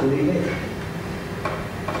 are certainly there.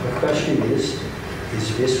 The question is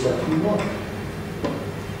this what you want?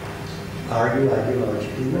 Are you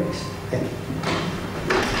ideologically based? Thank you.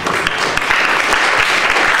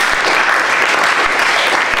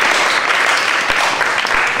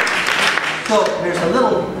 So there's a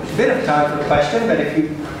little bit of time for a question, but if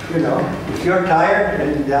if you're tired,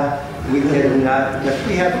 and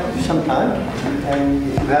we have some time, and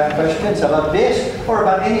if you have questions about this or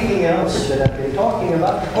about anything else that I've been talking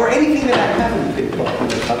about, or anything that I haven't been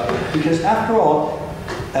talking about, because after all,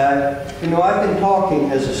 I've been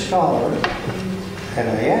talking as a scholar, and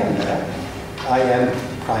I am that. I am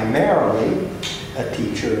primarily a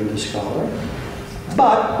teacher and a scholar,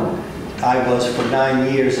 but I was for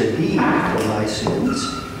 9 years a dean for my sins,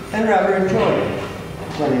 and rather enjoyed it.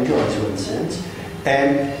 One enjoys one's sins.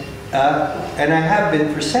 And I have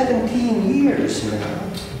been for 17 years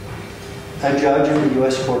now a judge of the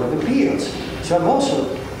U.S. Court of Appeals. So I'm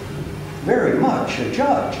also very much a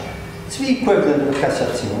judge. It's the equivalent of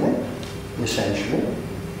Cassazione, essentially,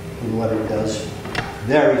 in what it does.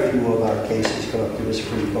 Very few of our cases go up to the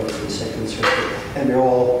Supreme Court for the Second Circuit, and they're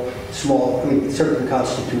all small, certain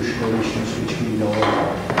constitutional issues which we know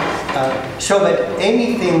about. So that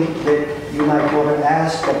anything that you might want to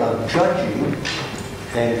ask about judging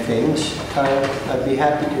and things, I'd be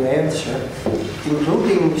happy to answer,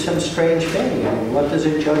 including some strange thing. I mean, what does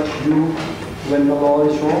a judge do when the law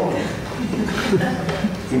is wrong?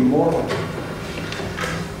 Immoral.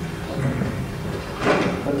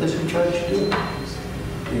 What does a judge do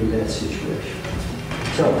in that situation?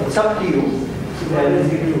 So it's up to you.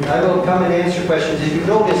 And I will come and answer questions. If you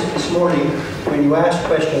noticed this morning, when you asked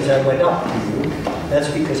questions, I went up to you. That's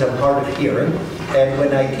because I'm hard of hearing. And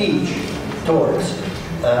when I teach tours,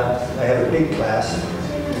 I have a big class,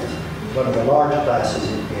 one of the large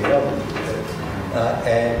classes in PAW,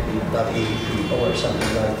 and about 80 people or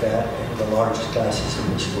something like that, the largest classes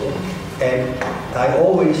in the school. And I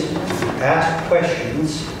always ask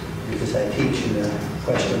questions, because I teach in a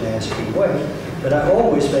question-asking way, but I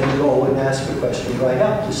always then go and ask a question right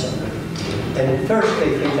up to somebody. And at first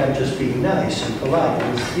they think I'm just being nice and polite.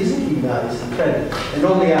 And isn't he nice and friendly? And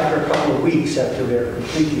only after a couple of weeks, after they're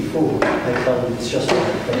completely fooled, I tell them it's just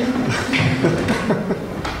like that.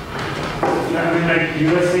 I mean, like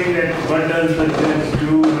you were saying that what does the judge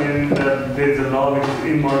do when there's a law which is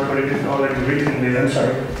immoral, but it is already written there? I'm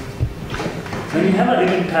sorry? When you have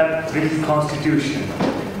a written constitution,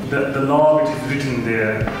 the law which is written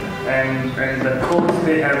there, and the courts,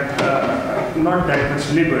 they have not that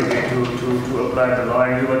much liberty to apply the law,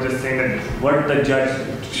 and you were just saying that what the judge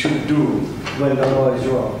should do when the law is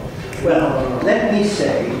wrong. Well, let me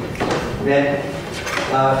say that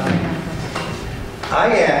I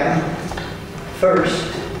am,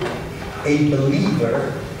 first, a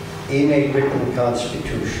believer in a written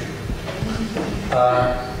constitution.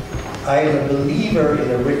 I am a believer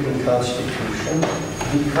in a written constitution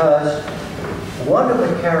because one of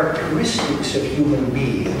the characteristics of human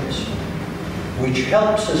beings which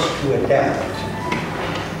helps us to adapt,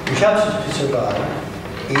 which helps us to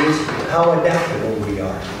survive, is how adaptable we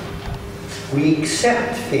are. We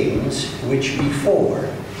accept things which before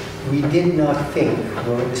we did not think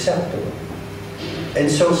were acceptable. And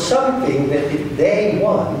so something that at day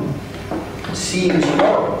one seems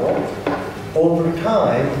horrible, over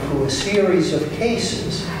time, through a series of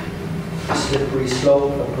cases, the slippery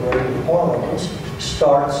slope of parade horribles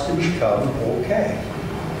starts to become okay.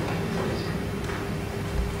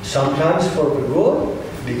 Sometimes for the good,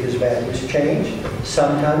 because values change,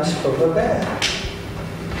 sometimes for the bad.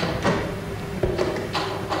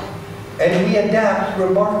 And we adapt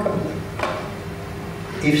remarkably.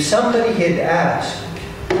 If somebody had asked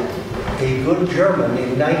a good German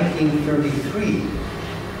in 1933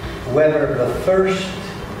 whether the first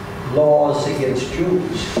laws against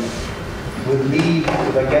Jews would lead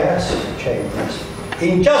to the gas chambers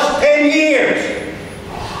in just 10 years,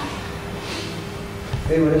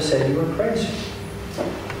 they would have said you were crazy.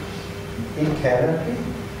 It cannot be.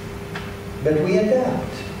 But we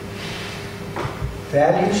adapt.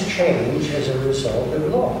 Values change as a result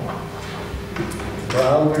of law.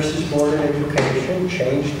 Brown versus Board of Education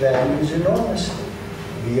changed values enormously.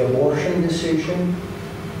 The abortion decision,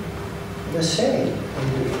 the same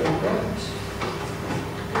in different ways.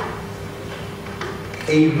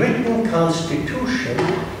 A written constitution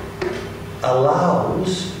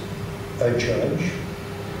allows a judge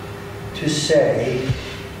to say,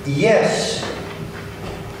 yes,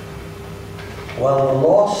 while the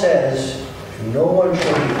law says no one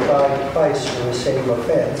shall be tried twice for the same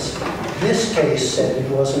offense, this case said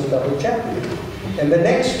it wasn't double jeopardy. And the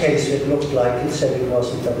next case it looked like it said it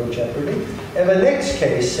wasn't double jeopardy. And the next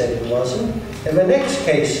case said it wasn't. And the next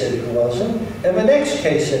case said it wasn't. And the next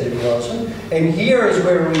case said it wasn't. And here is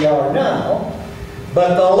where we are now.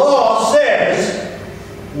 But the law says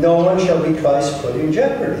no one shall be twice put in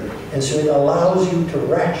jeopardy. And so it allows you to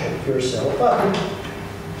ratchet yourself up.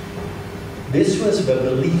 This was the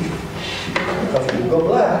belief of Hugo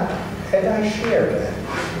Black, and I share that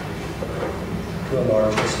to a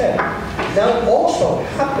large extent. Now it also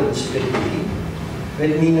happens to be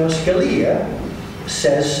that Nino Scalia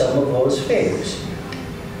says some of those things.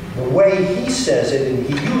 The way he says it and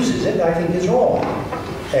he uses it, I think, is wrong.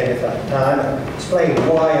 And if I have time, I'll explain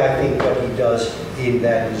why I think what he does in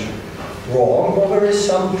that is wrong. Well, there is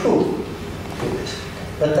some truth to this.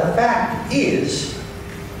 But the fact is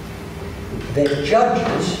that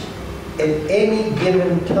judges at any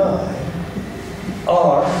given time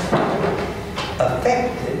are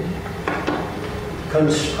affected,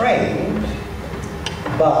 constrained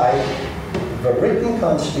by the written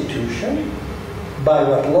constitution, by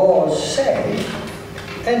what laws say,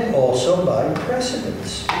 and also by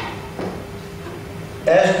precedents.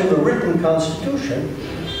 As to the written constitution,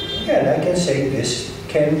 again, I can say this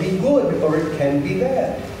can be good or it can be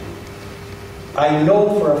bad. I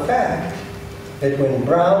know for a fact that when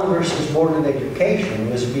Brown versus Board of Education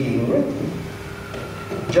was being written,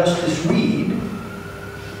 Justice Reed,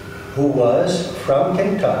 who was from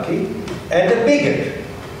Kentucky and a bigot,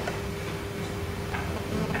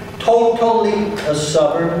 totally a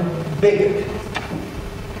Southern bigot,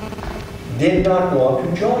 did not want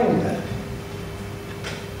to join that.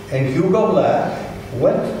 And Hugo Black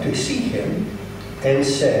went to see him and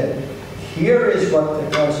said, here is what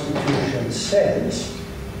the Constitution says,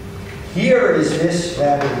 here is this,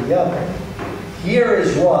 that, and the other, here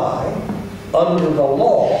is why, under the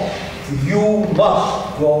law, you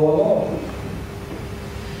must go along.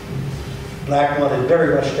 Black wanted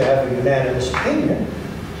very much to have a unanimous opinion,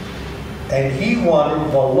 and he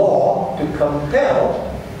wanted the law to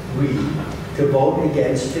compel Reed to vote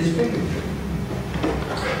against his bigotry.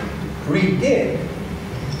 Reed did,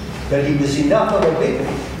 but he was enough of a bigot,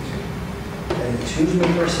 and excuse me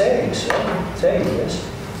for saying this,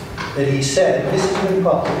 that he said, this has been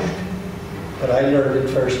published, but I learned it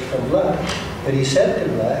first from Black, but he said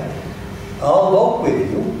to Black, I'll vote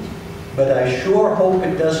with you, but I sure hope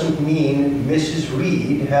it doesn't mean Mrs.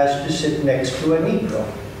 Reed has to sit next to a Negro.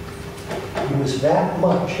 He was that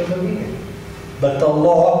much of a bigot. But the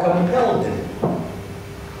law compelled him.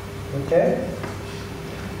 Okay?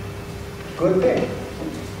 Good thing.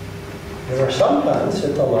 There are some times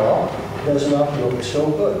that the law does not look so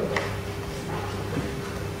good.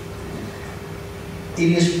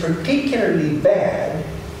 It is particularly bad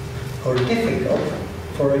or difficult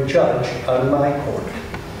for a judge on my court,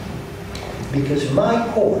 because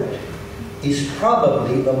my court is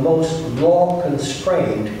probably the most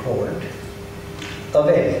law-constrained court of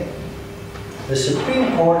any. The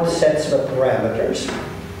Supreme Court sets the parameters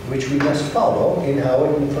which we must follow in how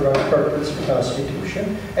it interprets the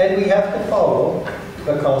Constitution, and we have to follow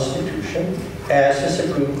the Constitution as the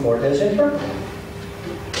Supreme Court has interpreted.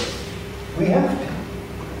 We have to.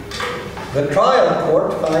 The trial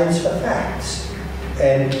court finds the facts,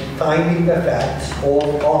 and finding the facts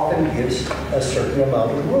often gives a certain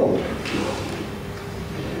amount of room.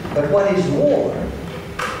 But what is more,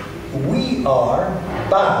 we are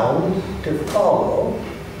bound to follow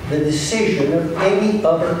the decision of any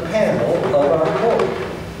other panel of our court.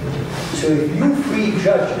 So if you three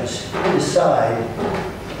judges decide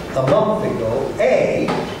a month ago A,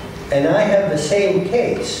 and I have the same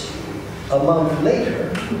case a month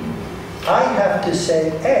later, I have to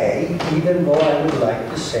say A, even though I would like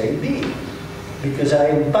to say B, because I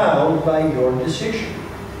am bound by your decision,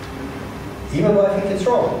 even though I think it's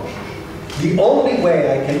wrong. The only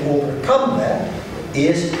way I can overcome that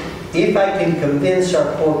is if I can convince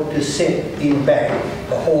our court to sit in bank,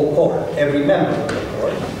 the whole court, every member of the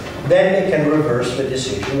court, then they can reverse the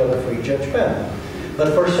decision of a three-judge panel.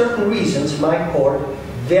 But for certain reasons, my court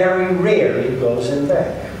very rarely goes in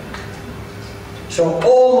bank. So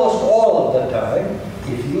almost all of the time,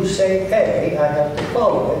 if you say A, I have to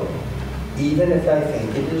follow it, even if I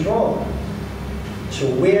think it is wrong. So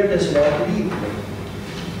where does that leave me?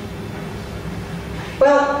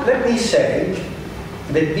 Well, let me say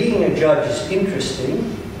that being a judge is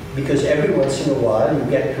interesting because every once in a while you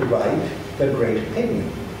get to write the great opinion,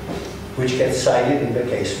 which gets cited in the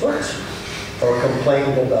case books or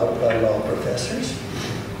complained about by law professors.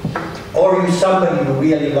 Or you somebody you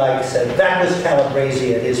really like said, that was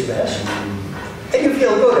Calabresi at his best. And you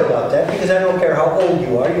feel good about that because I don't care how old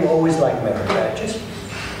you are, you always like merit badges.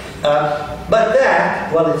 But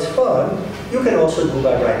that, while it's fun, you can also do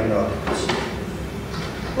by writing articles.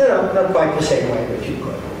 You know, not quite the same way, but you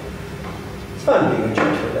could. It's fun being a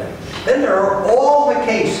judge for that. Then there are all the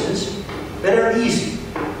cases that are easy.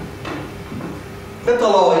 But the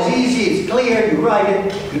law is easy, it's clear, you write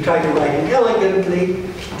it, you try to write it elegantly,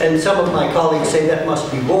 and some of my colleagues say that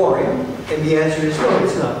must be boring, and the answer is no,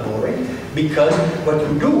 it's not boring, because what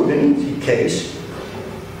you do in an easy case,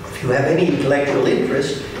 if you have any intellectual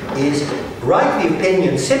interest, is write the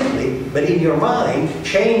opinion simply, but in your mind,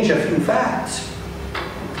 change a few facts,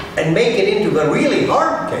 and make it into a really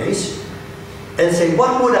hard case, and say,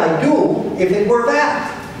 what would I do if it were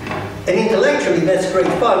that? And intellectually, that's great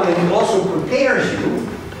fun, and it also prepares you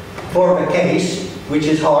for a case which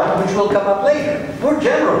is hard, which will come up later. We're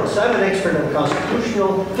generalists. I'm an expert on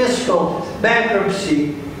constitutional, fiscal,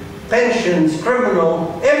 bankruptcy, pensions,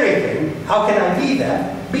 criminal, everything. How can I be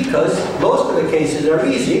that? Because most of the cases are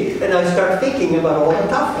easy, and I start thinking about all the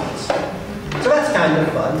tough ones. So that's kind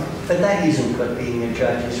of fun, but that isn't what being a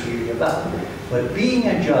judge is really about. But being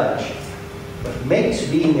a judge, what makes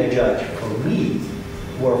being a judge for me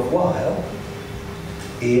worthwhile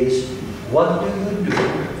is, what do you do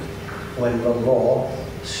when the law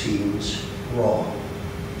seems wrong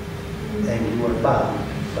and you are bound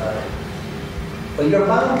by it? Well, you're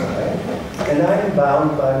bound by it, and I am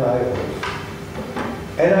bound by my oath.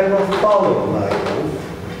 and I will follow my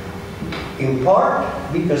oath, in part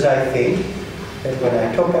because I think that when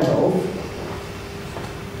I took an oath,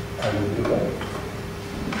 I will do it.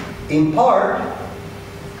 In part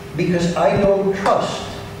because I don't trust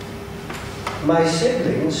my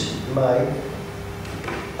siblings, my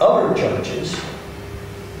other judges,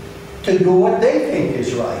 to do what they think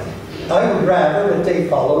is right. I would rather that they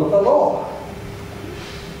follow the law.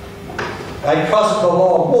 I trust the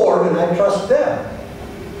law more than I trust them.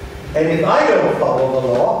 And if I don't follow the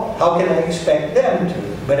law, how can I expect them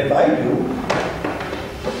to? But if I do,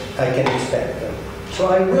 I can expect them. So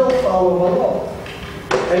I will follow the law.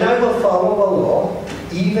 And I will follow the law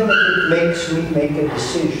even if it makes me make a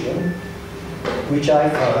decision which I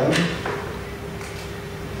find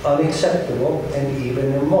unacceptable and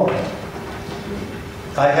even immoral.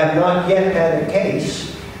 I have not yet had a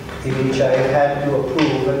case in which I have had to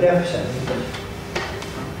approve a death sentence.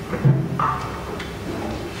 I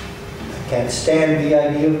can't stand the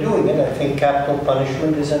idea of doing it. I think capital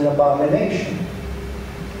punishment is an abomination.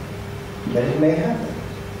 But it may happen.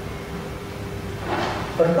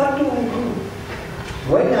 But what do I do?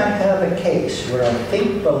 When I have a case where I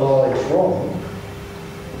think the law is wrong,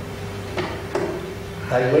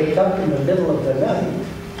 I wake up in the middle of the night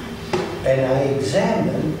and I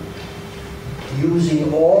examine,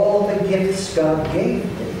 using all the gifts God gave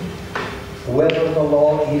me, whether the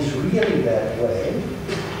law is really that way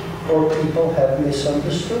or people have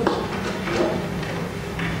misunderstood.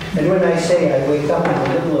 And when I say I wake up in the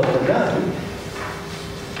middle of the night,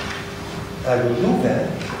 I will do that.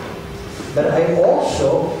 But I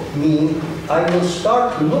also mean I will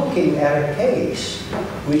start looking at a case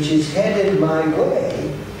which is headed my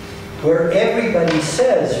way, where everybody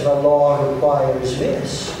says the law requires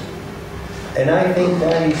this. And I think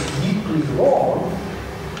that is deeply wrong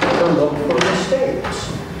to look for mistakes.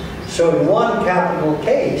 So in one capital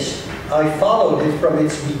case, I followed it from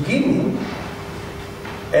its beginning,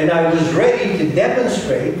 and I was ready to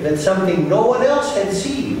demonstrate that something no one else had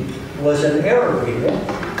seen was an error in it.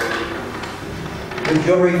 The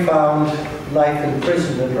jury found life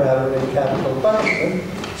imprisonment rather than capital punishment,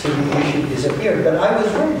 so the issue disappeared. But I was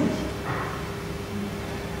ready.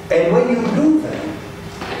 And when you do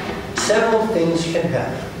that, several things can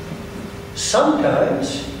happen.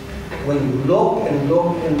 Sometimes, when you look and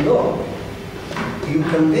look and look, you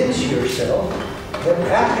convince yourself that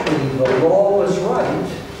actually the law was right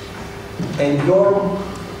and your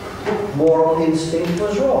moral instinct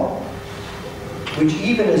was wrong. Which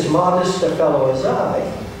even as modest a fellow as I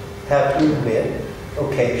have to admit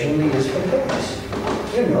occasionally is the case.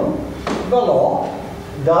 You know, the law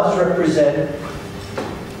does represent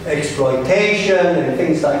exploitation and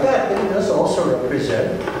things like that, but it does also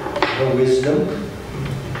represent the wisdom,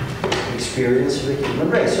 experience of the human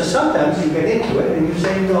race. So sometimes you get into it and you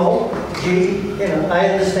say, no, gee, you know, I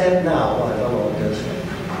understand now why the law does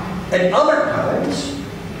that. And other times,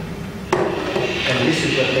 and this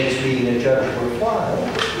is what makes being a judge worthwhile,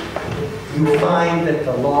 you find that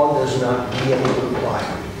the law does not really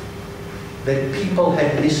require. That people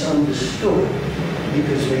had misunderstood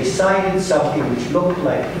because they cited something which looked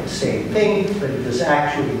like the same thing, but it was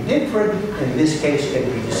actually different, and this case can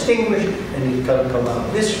be distinguished, and it can come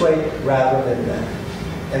out this way rather than that.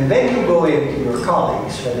 And then you go into your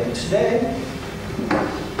colleagues the next day,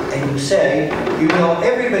 and you say, you know,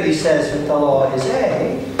 everybody says that the law is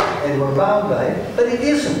A, and we're bound by it, but it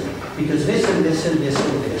isn't, because this and this and this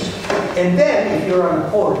and this. And then, if you're on a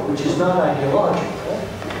court which is not ideological,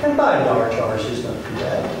 and by and large ours is not too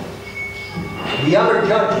bad, the other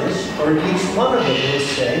judges, or at least one of them, will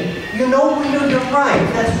say, you know, you're right,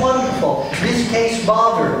 that's wonderful. This case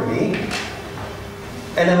bothered me,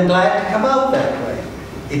 and I'm glad to come out that way.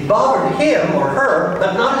 It bothered him or her,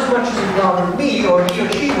 but not as much as it bothered me, or he or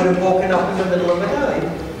she would have woken up in the middle of the night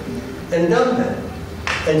and done that.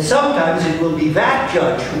 And sometimes it will be that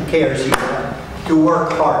judge who cares enough to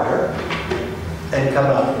work harder and come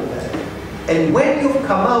out with that. And when you've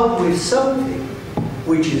come out with something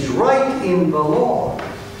which is right in the law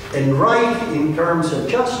and right in terms of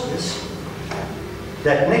justice,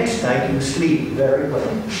 that next night you sleep very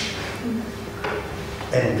well.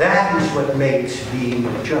 And that is what makes being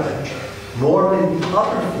a judge more than the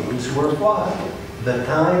other things worthwhile. The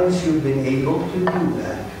times you've been able to do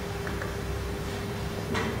that,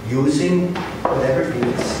 using whatever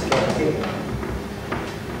means God gave.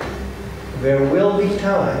 There will be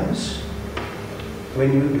times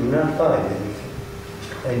when you do not find anything,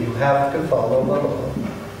 and you have to follow the law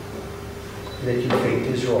that you think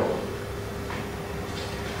is wrong.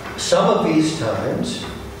 Some of these times,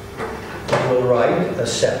 you will write a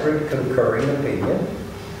separate concurring opinion.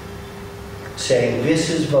 saying this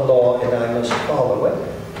is the law and I must follow it,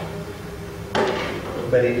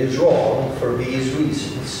 but it is wrong for these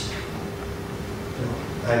reasons.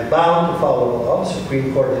 I'm bound to follow the law. The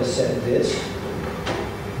Supreme Court has said this,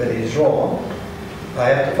 but it is wrong. I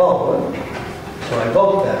have to follow it, so I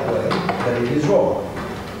vote that way, but it is wrong.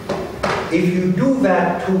 If you do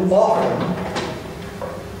that too often,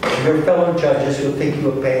 your fellow judges will think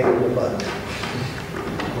you a pain in the butt.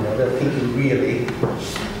 They'll think you really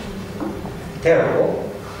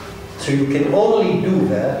terrible. So you can only do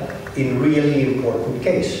that in really important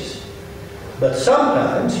cases. But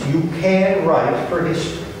sometimes you can write for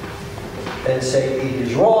history and say it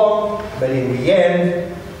is wrong, but in the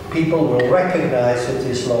end, people will recognize that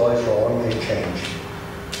this law is wrong and change.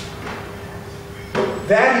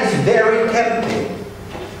 That is very tempting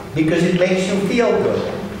because it makes you feel good.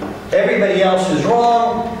 Everybody else is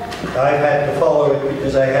wrong. I've had to follow it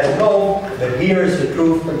because I had no, but here's the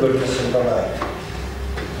truth, the goodness, and the light.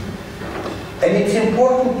 And it's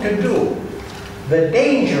important to do. The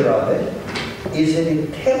danger of it is that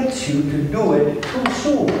it tempts you to do it too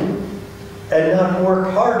soon and not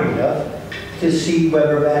work hard enough to see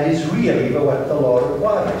whether that is really what the law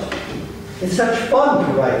requires. It's such fun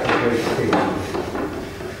to write the great thing.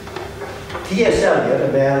 T.S. Eliot,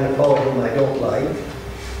 a man, a poet whom I don't like,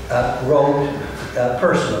 wrote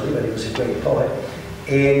personally, but he was a great poet,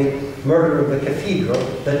 in Murder of the Cathedral,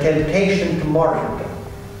 the temptation to martyrdom,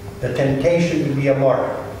 the temptation to be a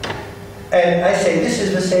martyr. And I say this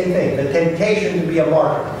is the same thing, the temptation to be a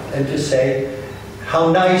martyr, and to say, how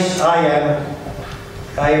nice I am,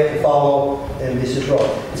 I have to follow, and this is wrong.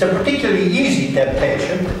 It's a particularly easy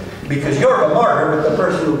temptation, because you're a martyr, but the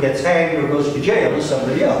person who gets hanged or goes to jail is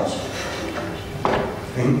somebody else.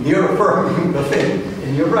 And you're affirming the thing,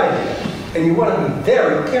 and you're writing it. And you want to be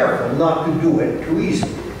very careful not to do it too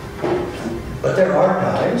easily. But there are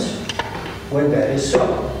times when that is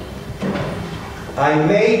so. I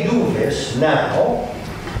may do this now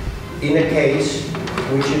in a case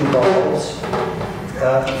which involves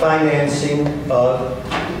financing of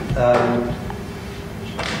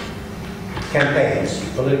campaigns,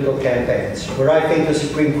 political campaigns, where I think the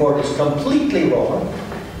Supreme Court is completely wrong,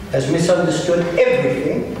 has misunderstood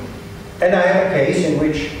everything, and I have a case in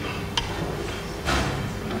which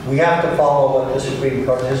we have to follow what the Supreme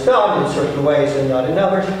Court has done in certain ways and not in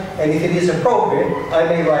others. And if it is appropriate, I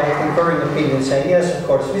may write a concurring opinion saying, yes, of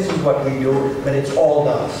course, this is what we do, but it's all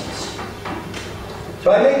nonsense.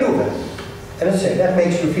 So I may do that. And I say, that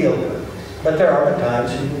makes you feel good. But there are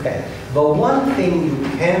times when you can't. The one thing you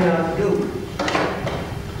cannot do,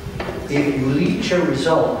 if you reach a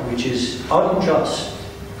result which is unjust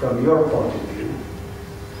from your point of view,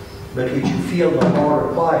 but which you feel the law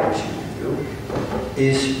requires you to do,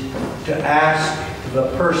 is to ask the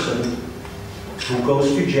person who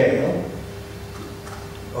goes to jail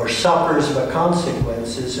or suffers the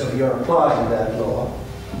consequences of your applying that law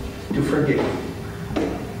to forgive you.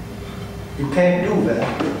 You can't do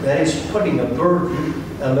that. That is putting a burden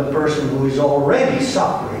on the person who is already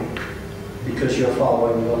suffering because you're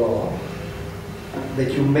following the law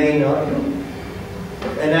that you may not do.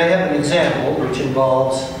 And I have an example which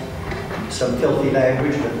involves some filthy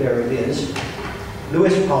language, but there it is.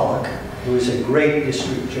 Lewis Pollock, who is a great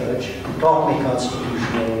district judge, who taught me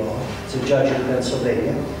constitutional law, is a judge in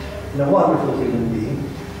Pennsylvania, and a wonderful human being.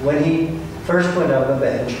 When he first went on the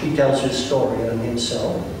bench, he tells his story on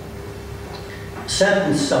himself,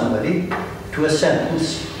 sentenced somebody to a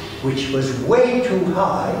sentence which was way too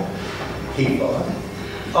high, he thought,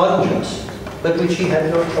 unjust, but which he had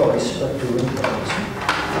no choice but to impose.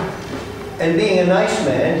 And being a nice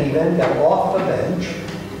man, he then got off the bench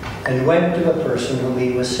and went to the person whom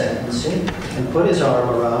he was sentencing and put his arm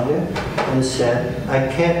around him and said, I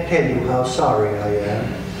can't tell you how sorry I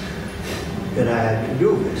am that I had to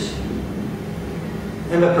do this.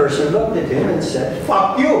 And the person looked at him and said,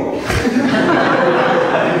 fuck you!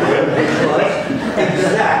 It was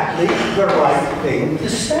exactly the right thing to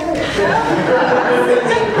say.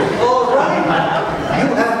 All right, you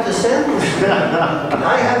have to sentence me.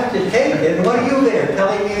 I have to take it. What are you there,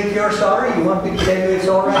 telling me that you're sorry? You want me to tell you it's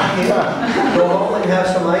all right here? Go home and have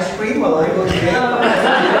some ice cream while I go to jail?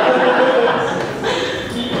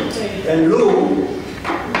 And Lou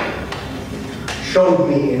showed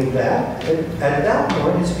me in that, at that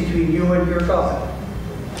point, it's between you and your God.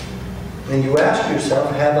 And you ask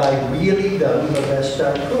yourself, have I really done the best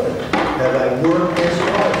I could? Have I worked as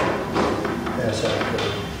hard as I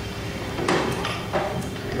could?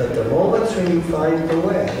 But the moments when you find the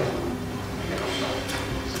way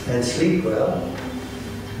and sleep well,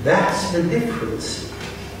 that's the difference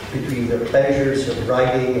between the pleasures of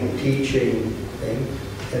writing and teaching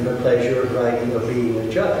and the pleasure of writing or being a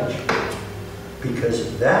judge, because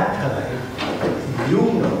at that time, you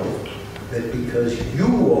know that because you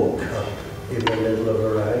woke up in the middle of a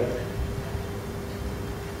riot,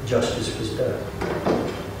 justice was done.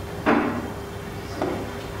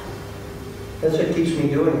 That's what keeps me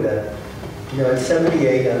doing that. You know, at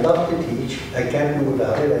 78, I love to teach. I can't do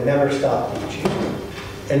without it. I never stopped teaching.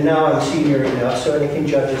 And now I'm senior enough so I can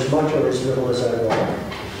judge as much or as little as I want.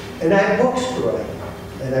 And I have books to write.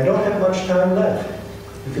 And I don't have much time left.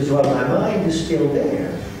 Because while my mind is still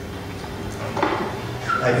there,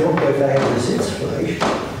 I don't know if I have the Sitzfleisch,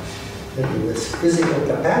 this physical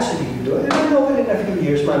capacity to do it. I don't know that in a few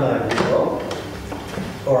years my mind will go.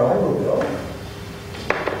 Or I will go.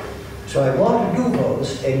 So I want to do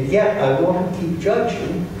those, and yet I want to keep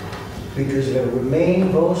judging, because there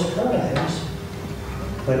remain those times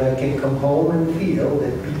when I can come home and feel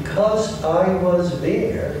that because I was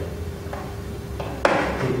there,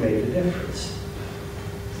 it made a difference.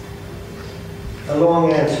 A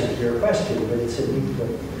long answer to your question, but it's a deep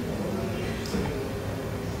one.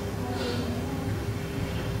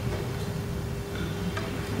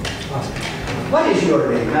 What is your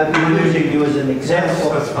name? I've been using you as an example.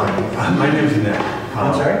 That's fine. My name's Nick.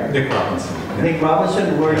 I'm sorry? Nick Robinson. Yeah. Nick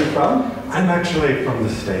Robinson, where are you from? I'm actually from the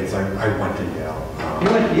States. I went to Yale. You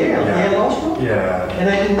went to Yale? Yeah. Yale Law School? Yeah. And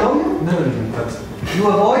I didn't know you? No, that's... You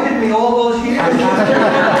avoided me all those years? I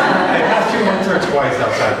passed you once or twice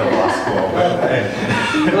outside the law school.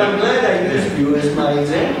 Well, I'm glad I used you as my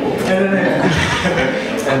example.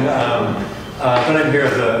 But I'm here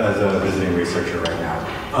as a visiting researcher right now.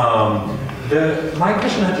 My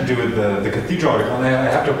question had to do with the cathedral article, and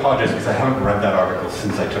I have to apologize because I haven't read that article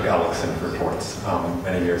since I took Ellickson's reports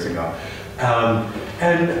many years ago.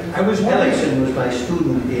 And I was wondering... Ellickson was my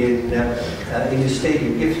student in the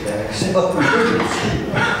Stadium gift tax.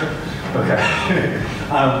 Okay.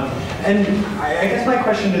 And I guess my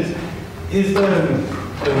question is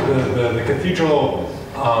the cathedral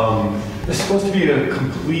is supposed to be a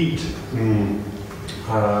complete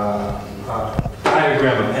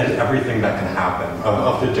diagram of everything that can happen,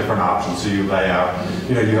 of the different options. So you lay out,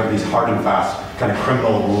 you have these hard and fast kind of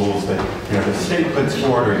criminal rules that, the state puts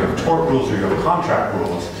forward, or you have tort rules, or you have contract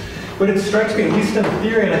rules. But it strikes me, at least in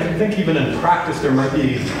theory, and I think even in practice, there might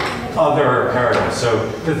be other paradigms. So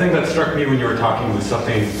the thing that struck me when you were talking was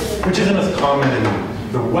something which isn't as common in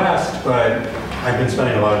the West, but I've been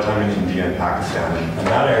spending a lot of time in India and Pakistan, and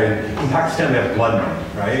that area. In Pakistan, they have blood money,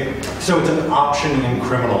 right? So it's an option in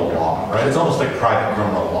criminal law, right? It's almost like private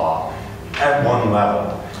criminal law at one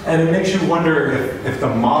level. And it makes you wonder if the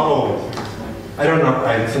model, I don't know,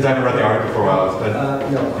 since I haven't read the article for a while, but...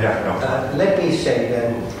 No. Yeah, no. Let me say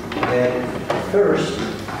then that first,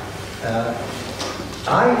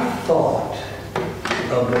 I thought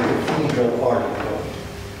of the cathedral article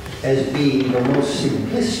as being the most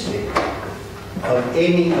simplistic of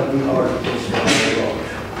any of the articles that I wrote.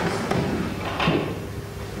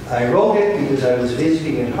 I wrote it because I was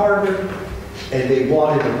visiting at Harvard, and they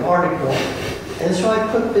wanted an article, and so I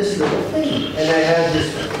put this little thing, and I had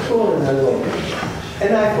this tool, and I wrote it.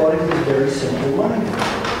 And I thought it was very simple-minded.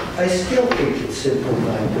 I still think it's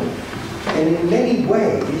simple-minded. And in many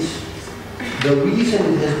ways, the reason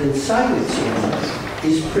it has been cited so much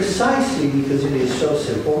is precisely because it is so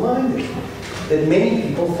simple-minded that many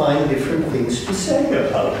people find different things to say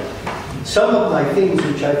about it. Some of my things,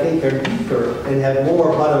 which I think are deeper and have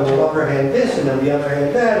more, but on the other hand this, and on the other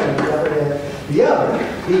hand that, and on the other hand the other,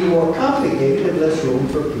 being more complicated and less room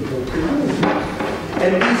for people to use.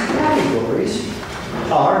 And these categories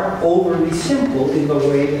are overly simple in the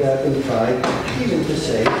way that I've been trying even to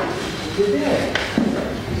say today.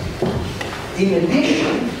 In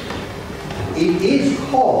addition, it is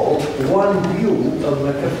called one view of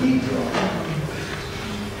the cathedral.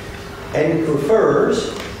 And it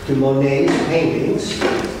refers to Monet's paintings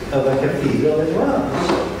of a cathedral in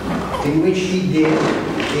Reims, in which he did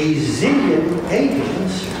a zillion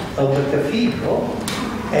paintings of the cathedral,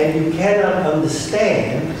 and you cannot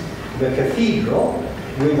understand the cathedral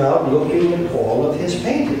without looking at all of his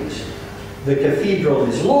paintings. The cathedral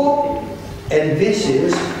is law, and this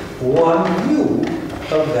is one view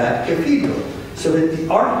of that cathedral. So that the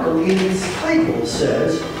article in its title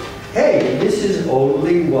says, hey, this is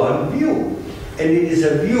only one view. And it is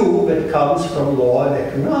a view that comes from law and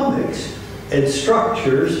economics and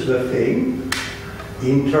structures the thing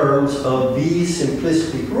in terms of these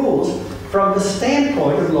simplistic rules from the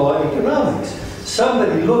standpoint of law and economics.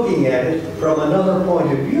 Somebody looking at it from another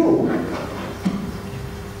point of view,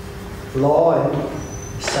 law and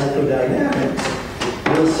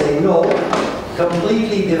psychodynamics, will say, no,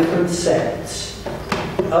 completely different sets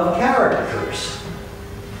of characters.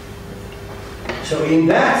 So in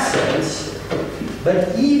that sense,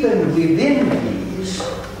 but even within these,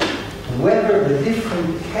 whether the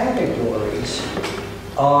different categories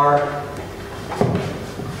are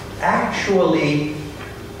actually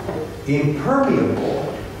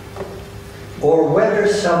impermeable, or whether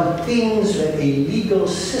some things that a legal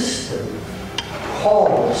system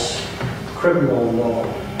calls criminal law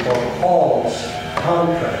or calls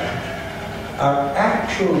contract are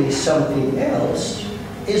actually something else,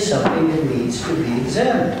 is something that needs to be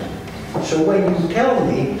examined. So when you tell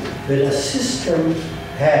me that a system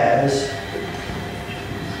has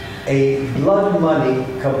a blood money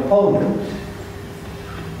component,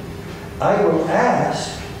 I will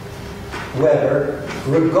ask whether,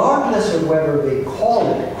 regardless of whether they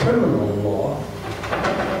call it criminal law,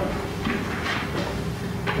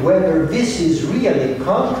 whether this is really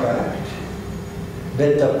contract,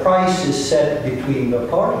 that the price is set between the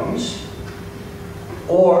parties,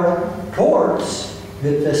 or torts,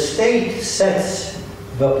 that the state sets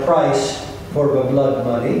the price for the blood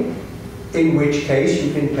money, in which case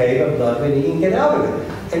you can pay the blood money and get out of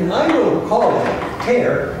it. And I don't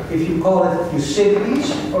care if you call it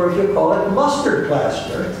Thucydides or if you call it mustard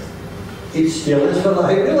plaster. It still is the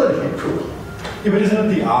liability accrual. Yeah, but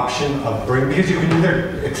isn't it the option of because you can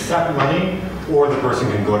either accept money or the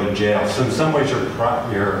person can go to jail. So in some ways you're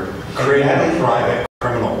creating a private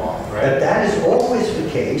criminal law, right? But that is always the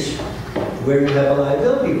case where you have a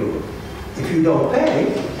liability rule. If you don't pay,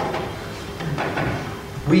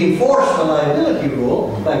 we enforce the liability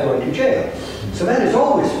rule by going to jail. So that is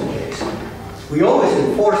always the case. We always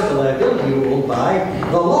enforce the liability rule by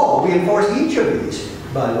the law. We enforce each of these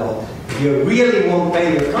by law. If you really won't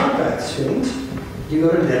pay your contract strings, you go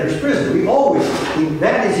to debtor's prison. We always,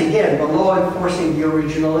 that is again the law enforcing the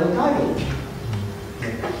original entitlement.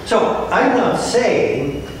 So I'm not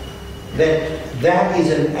saying that that is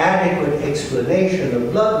an adequate explanation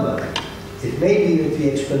of blood money. It may be that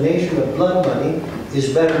the explanation of blood money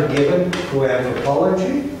is better given through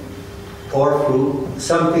anthropology or through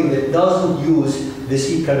something that doesn't use this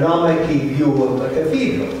economic view of the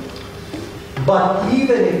cathedral. But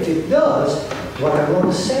even if it does, what I want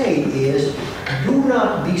to say is, do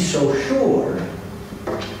not be so sure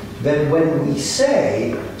that when we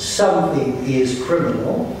say something is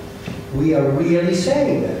criminal, we are really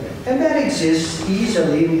saying that. And that exists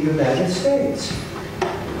easily in the United States.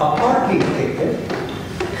 A parking ticket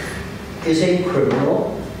is a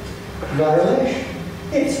criminal violation.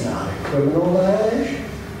 It's not a criminal violation.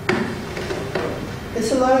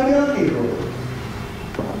 It's a liability rule.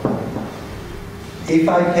 If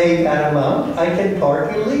I pay that amount, I can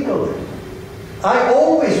park illegally. I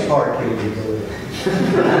always park illegally.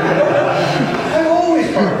 I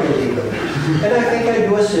always park illegally. And I think I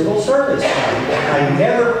do a civil service. I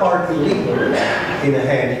never park illegally in a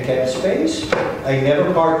handicapped space. I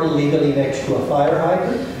never park illegally next to a fire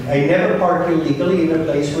hydrant. I never park illegally in a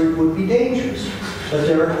place where it would be dangerous. But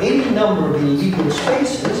there are any number of illegal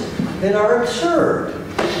spaces that are absurd.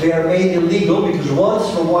 They are made illegal because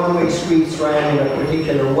once the one-way streets ran in a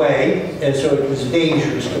particular way, and so it was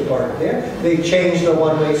dangerous to park there. They've changed the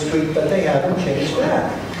one-way street, but they haven't changed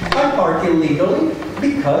that. I park illegally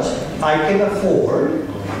because I can afford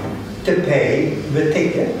to pay the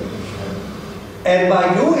ticket. And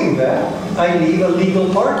by doing that, I leave a legal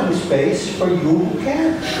parking space for you who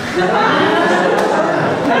can't.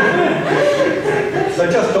 So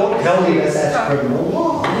just don't tell me that that's criminal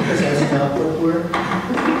law, because that's not what we're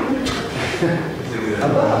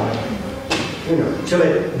about. You know, so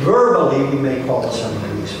that verbally we may call some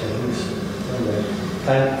of these things.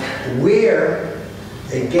 And where,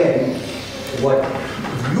 again, what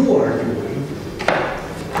you are doing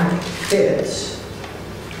fits.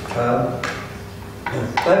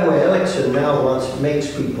 By the way, Ellickson now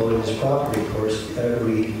makes people in his property course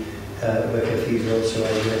read the cathedral, so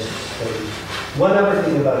I guess. One other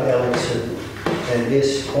thing about Ellickson, and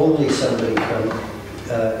this only somebody from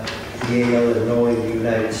Yale and knowing the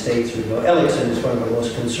United States would know. Ellickson is one of the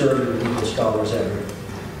most conservative legal scholars ever.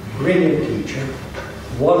 Brilliant teacher,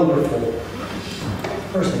 wonderful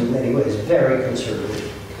person in many ways, very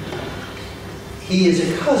conservative. He is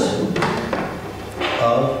a cousin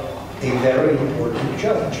of a very important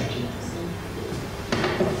judge.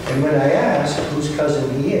 And when I ask whose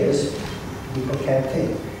cousin he is, people can't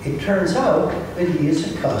think. It turns out that he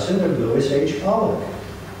is a cousin of Louis H. Pollock.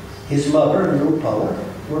 His mother and Lou Pollock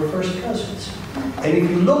were first cousins. And if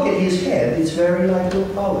you look at his head, it's very like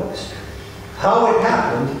Lou Pollock's. How it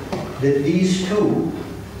happened that these two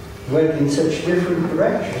went in such different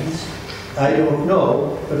directions, I don't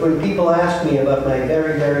know. But when people ask me about my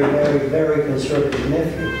very, very, very, very conservative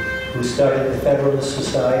nephew, who started the Federalist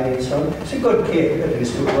Society and so on. He's a good kid, at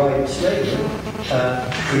least would ride slavery. I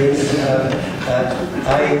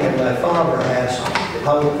and my father asked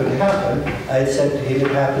how it could happen. I said to him,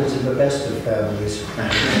 it happens in the best of families.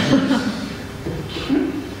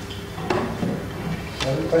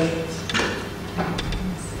 Other questions?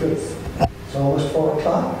 Good. It's almost 4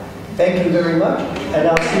 o'clock. Thank you very much, and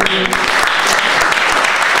I'll see you.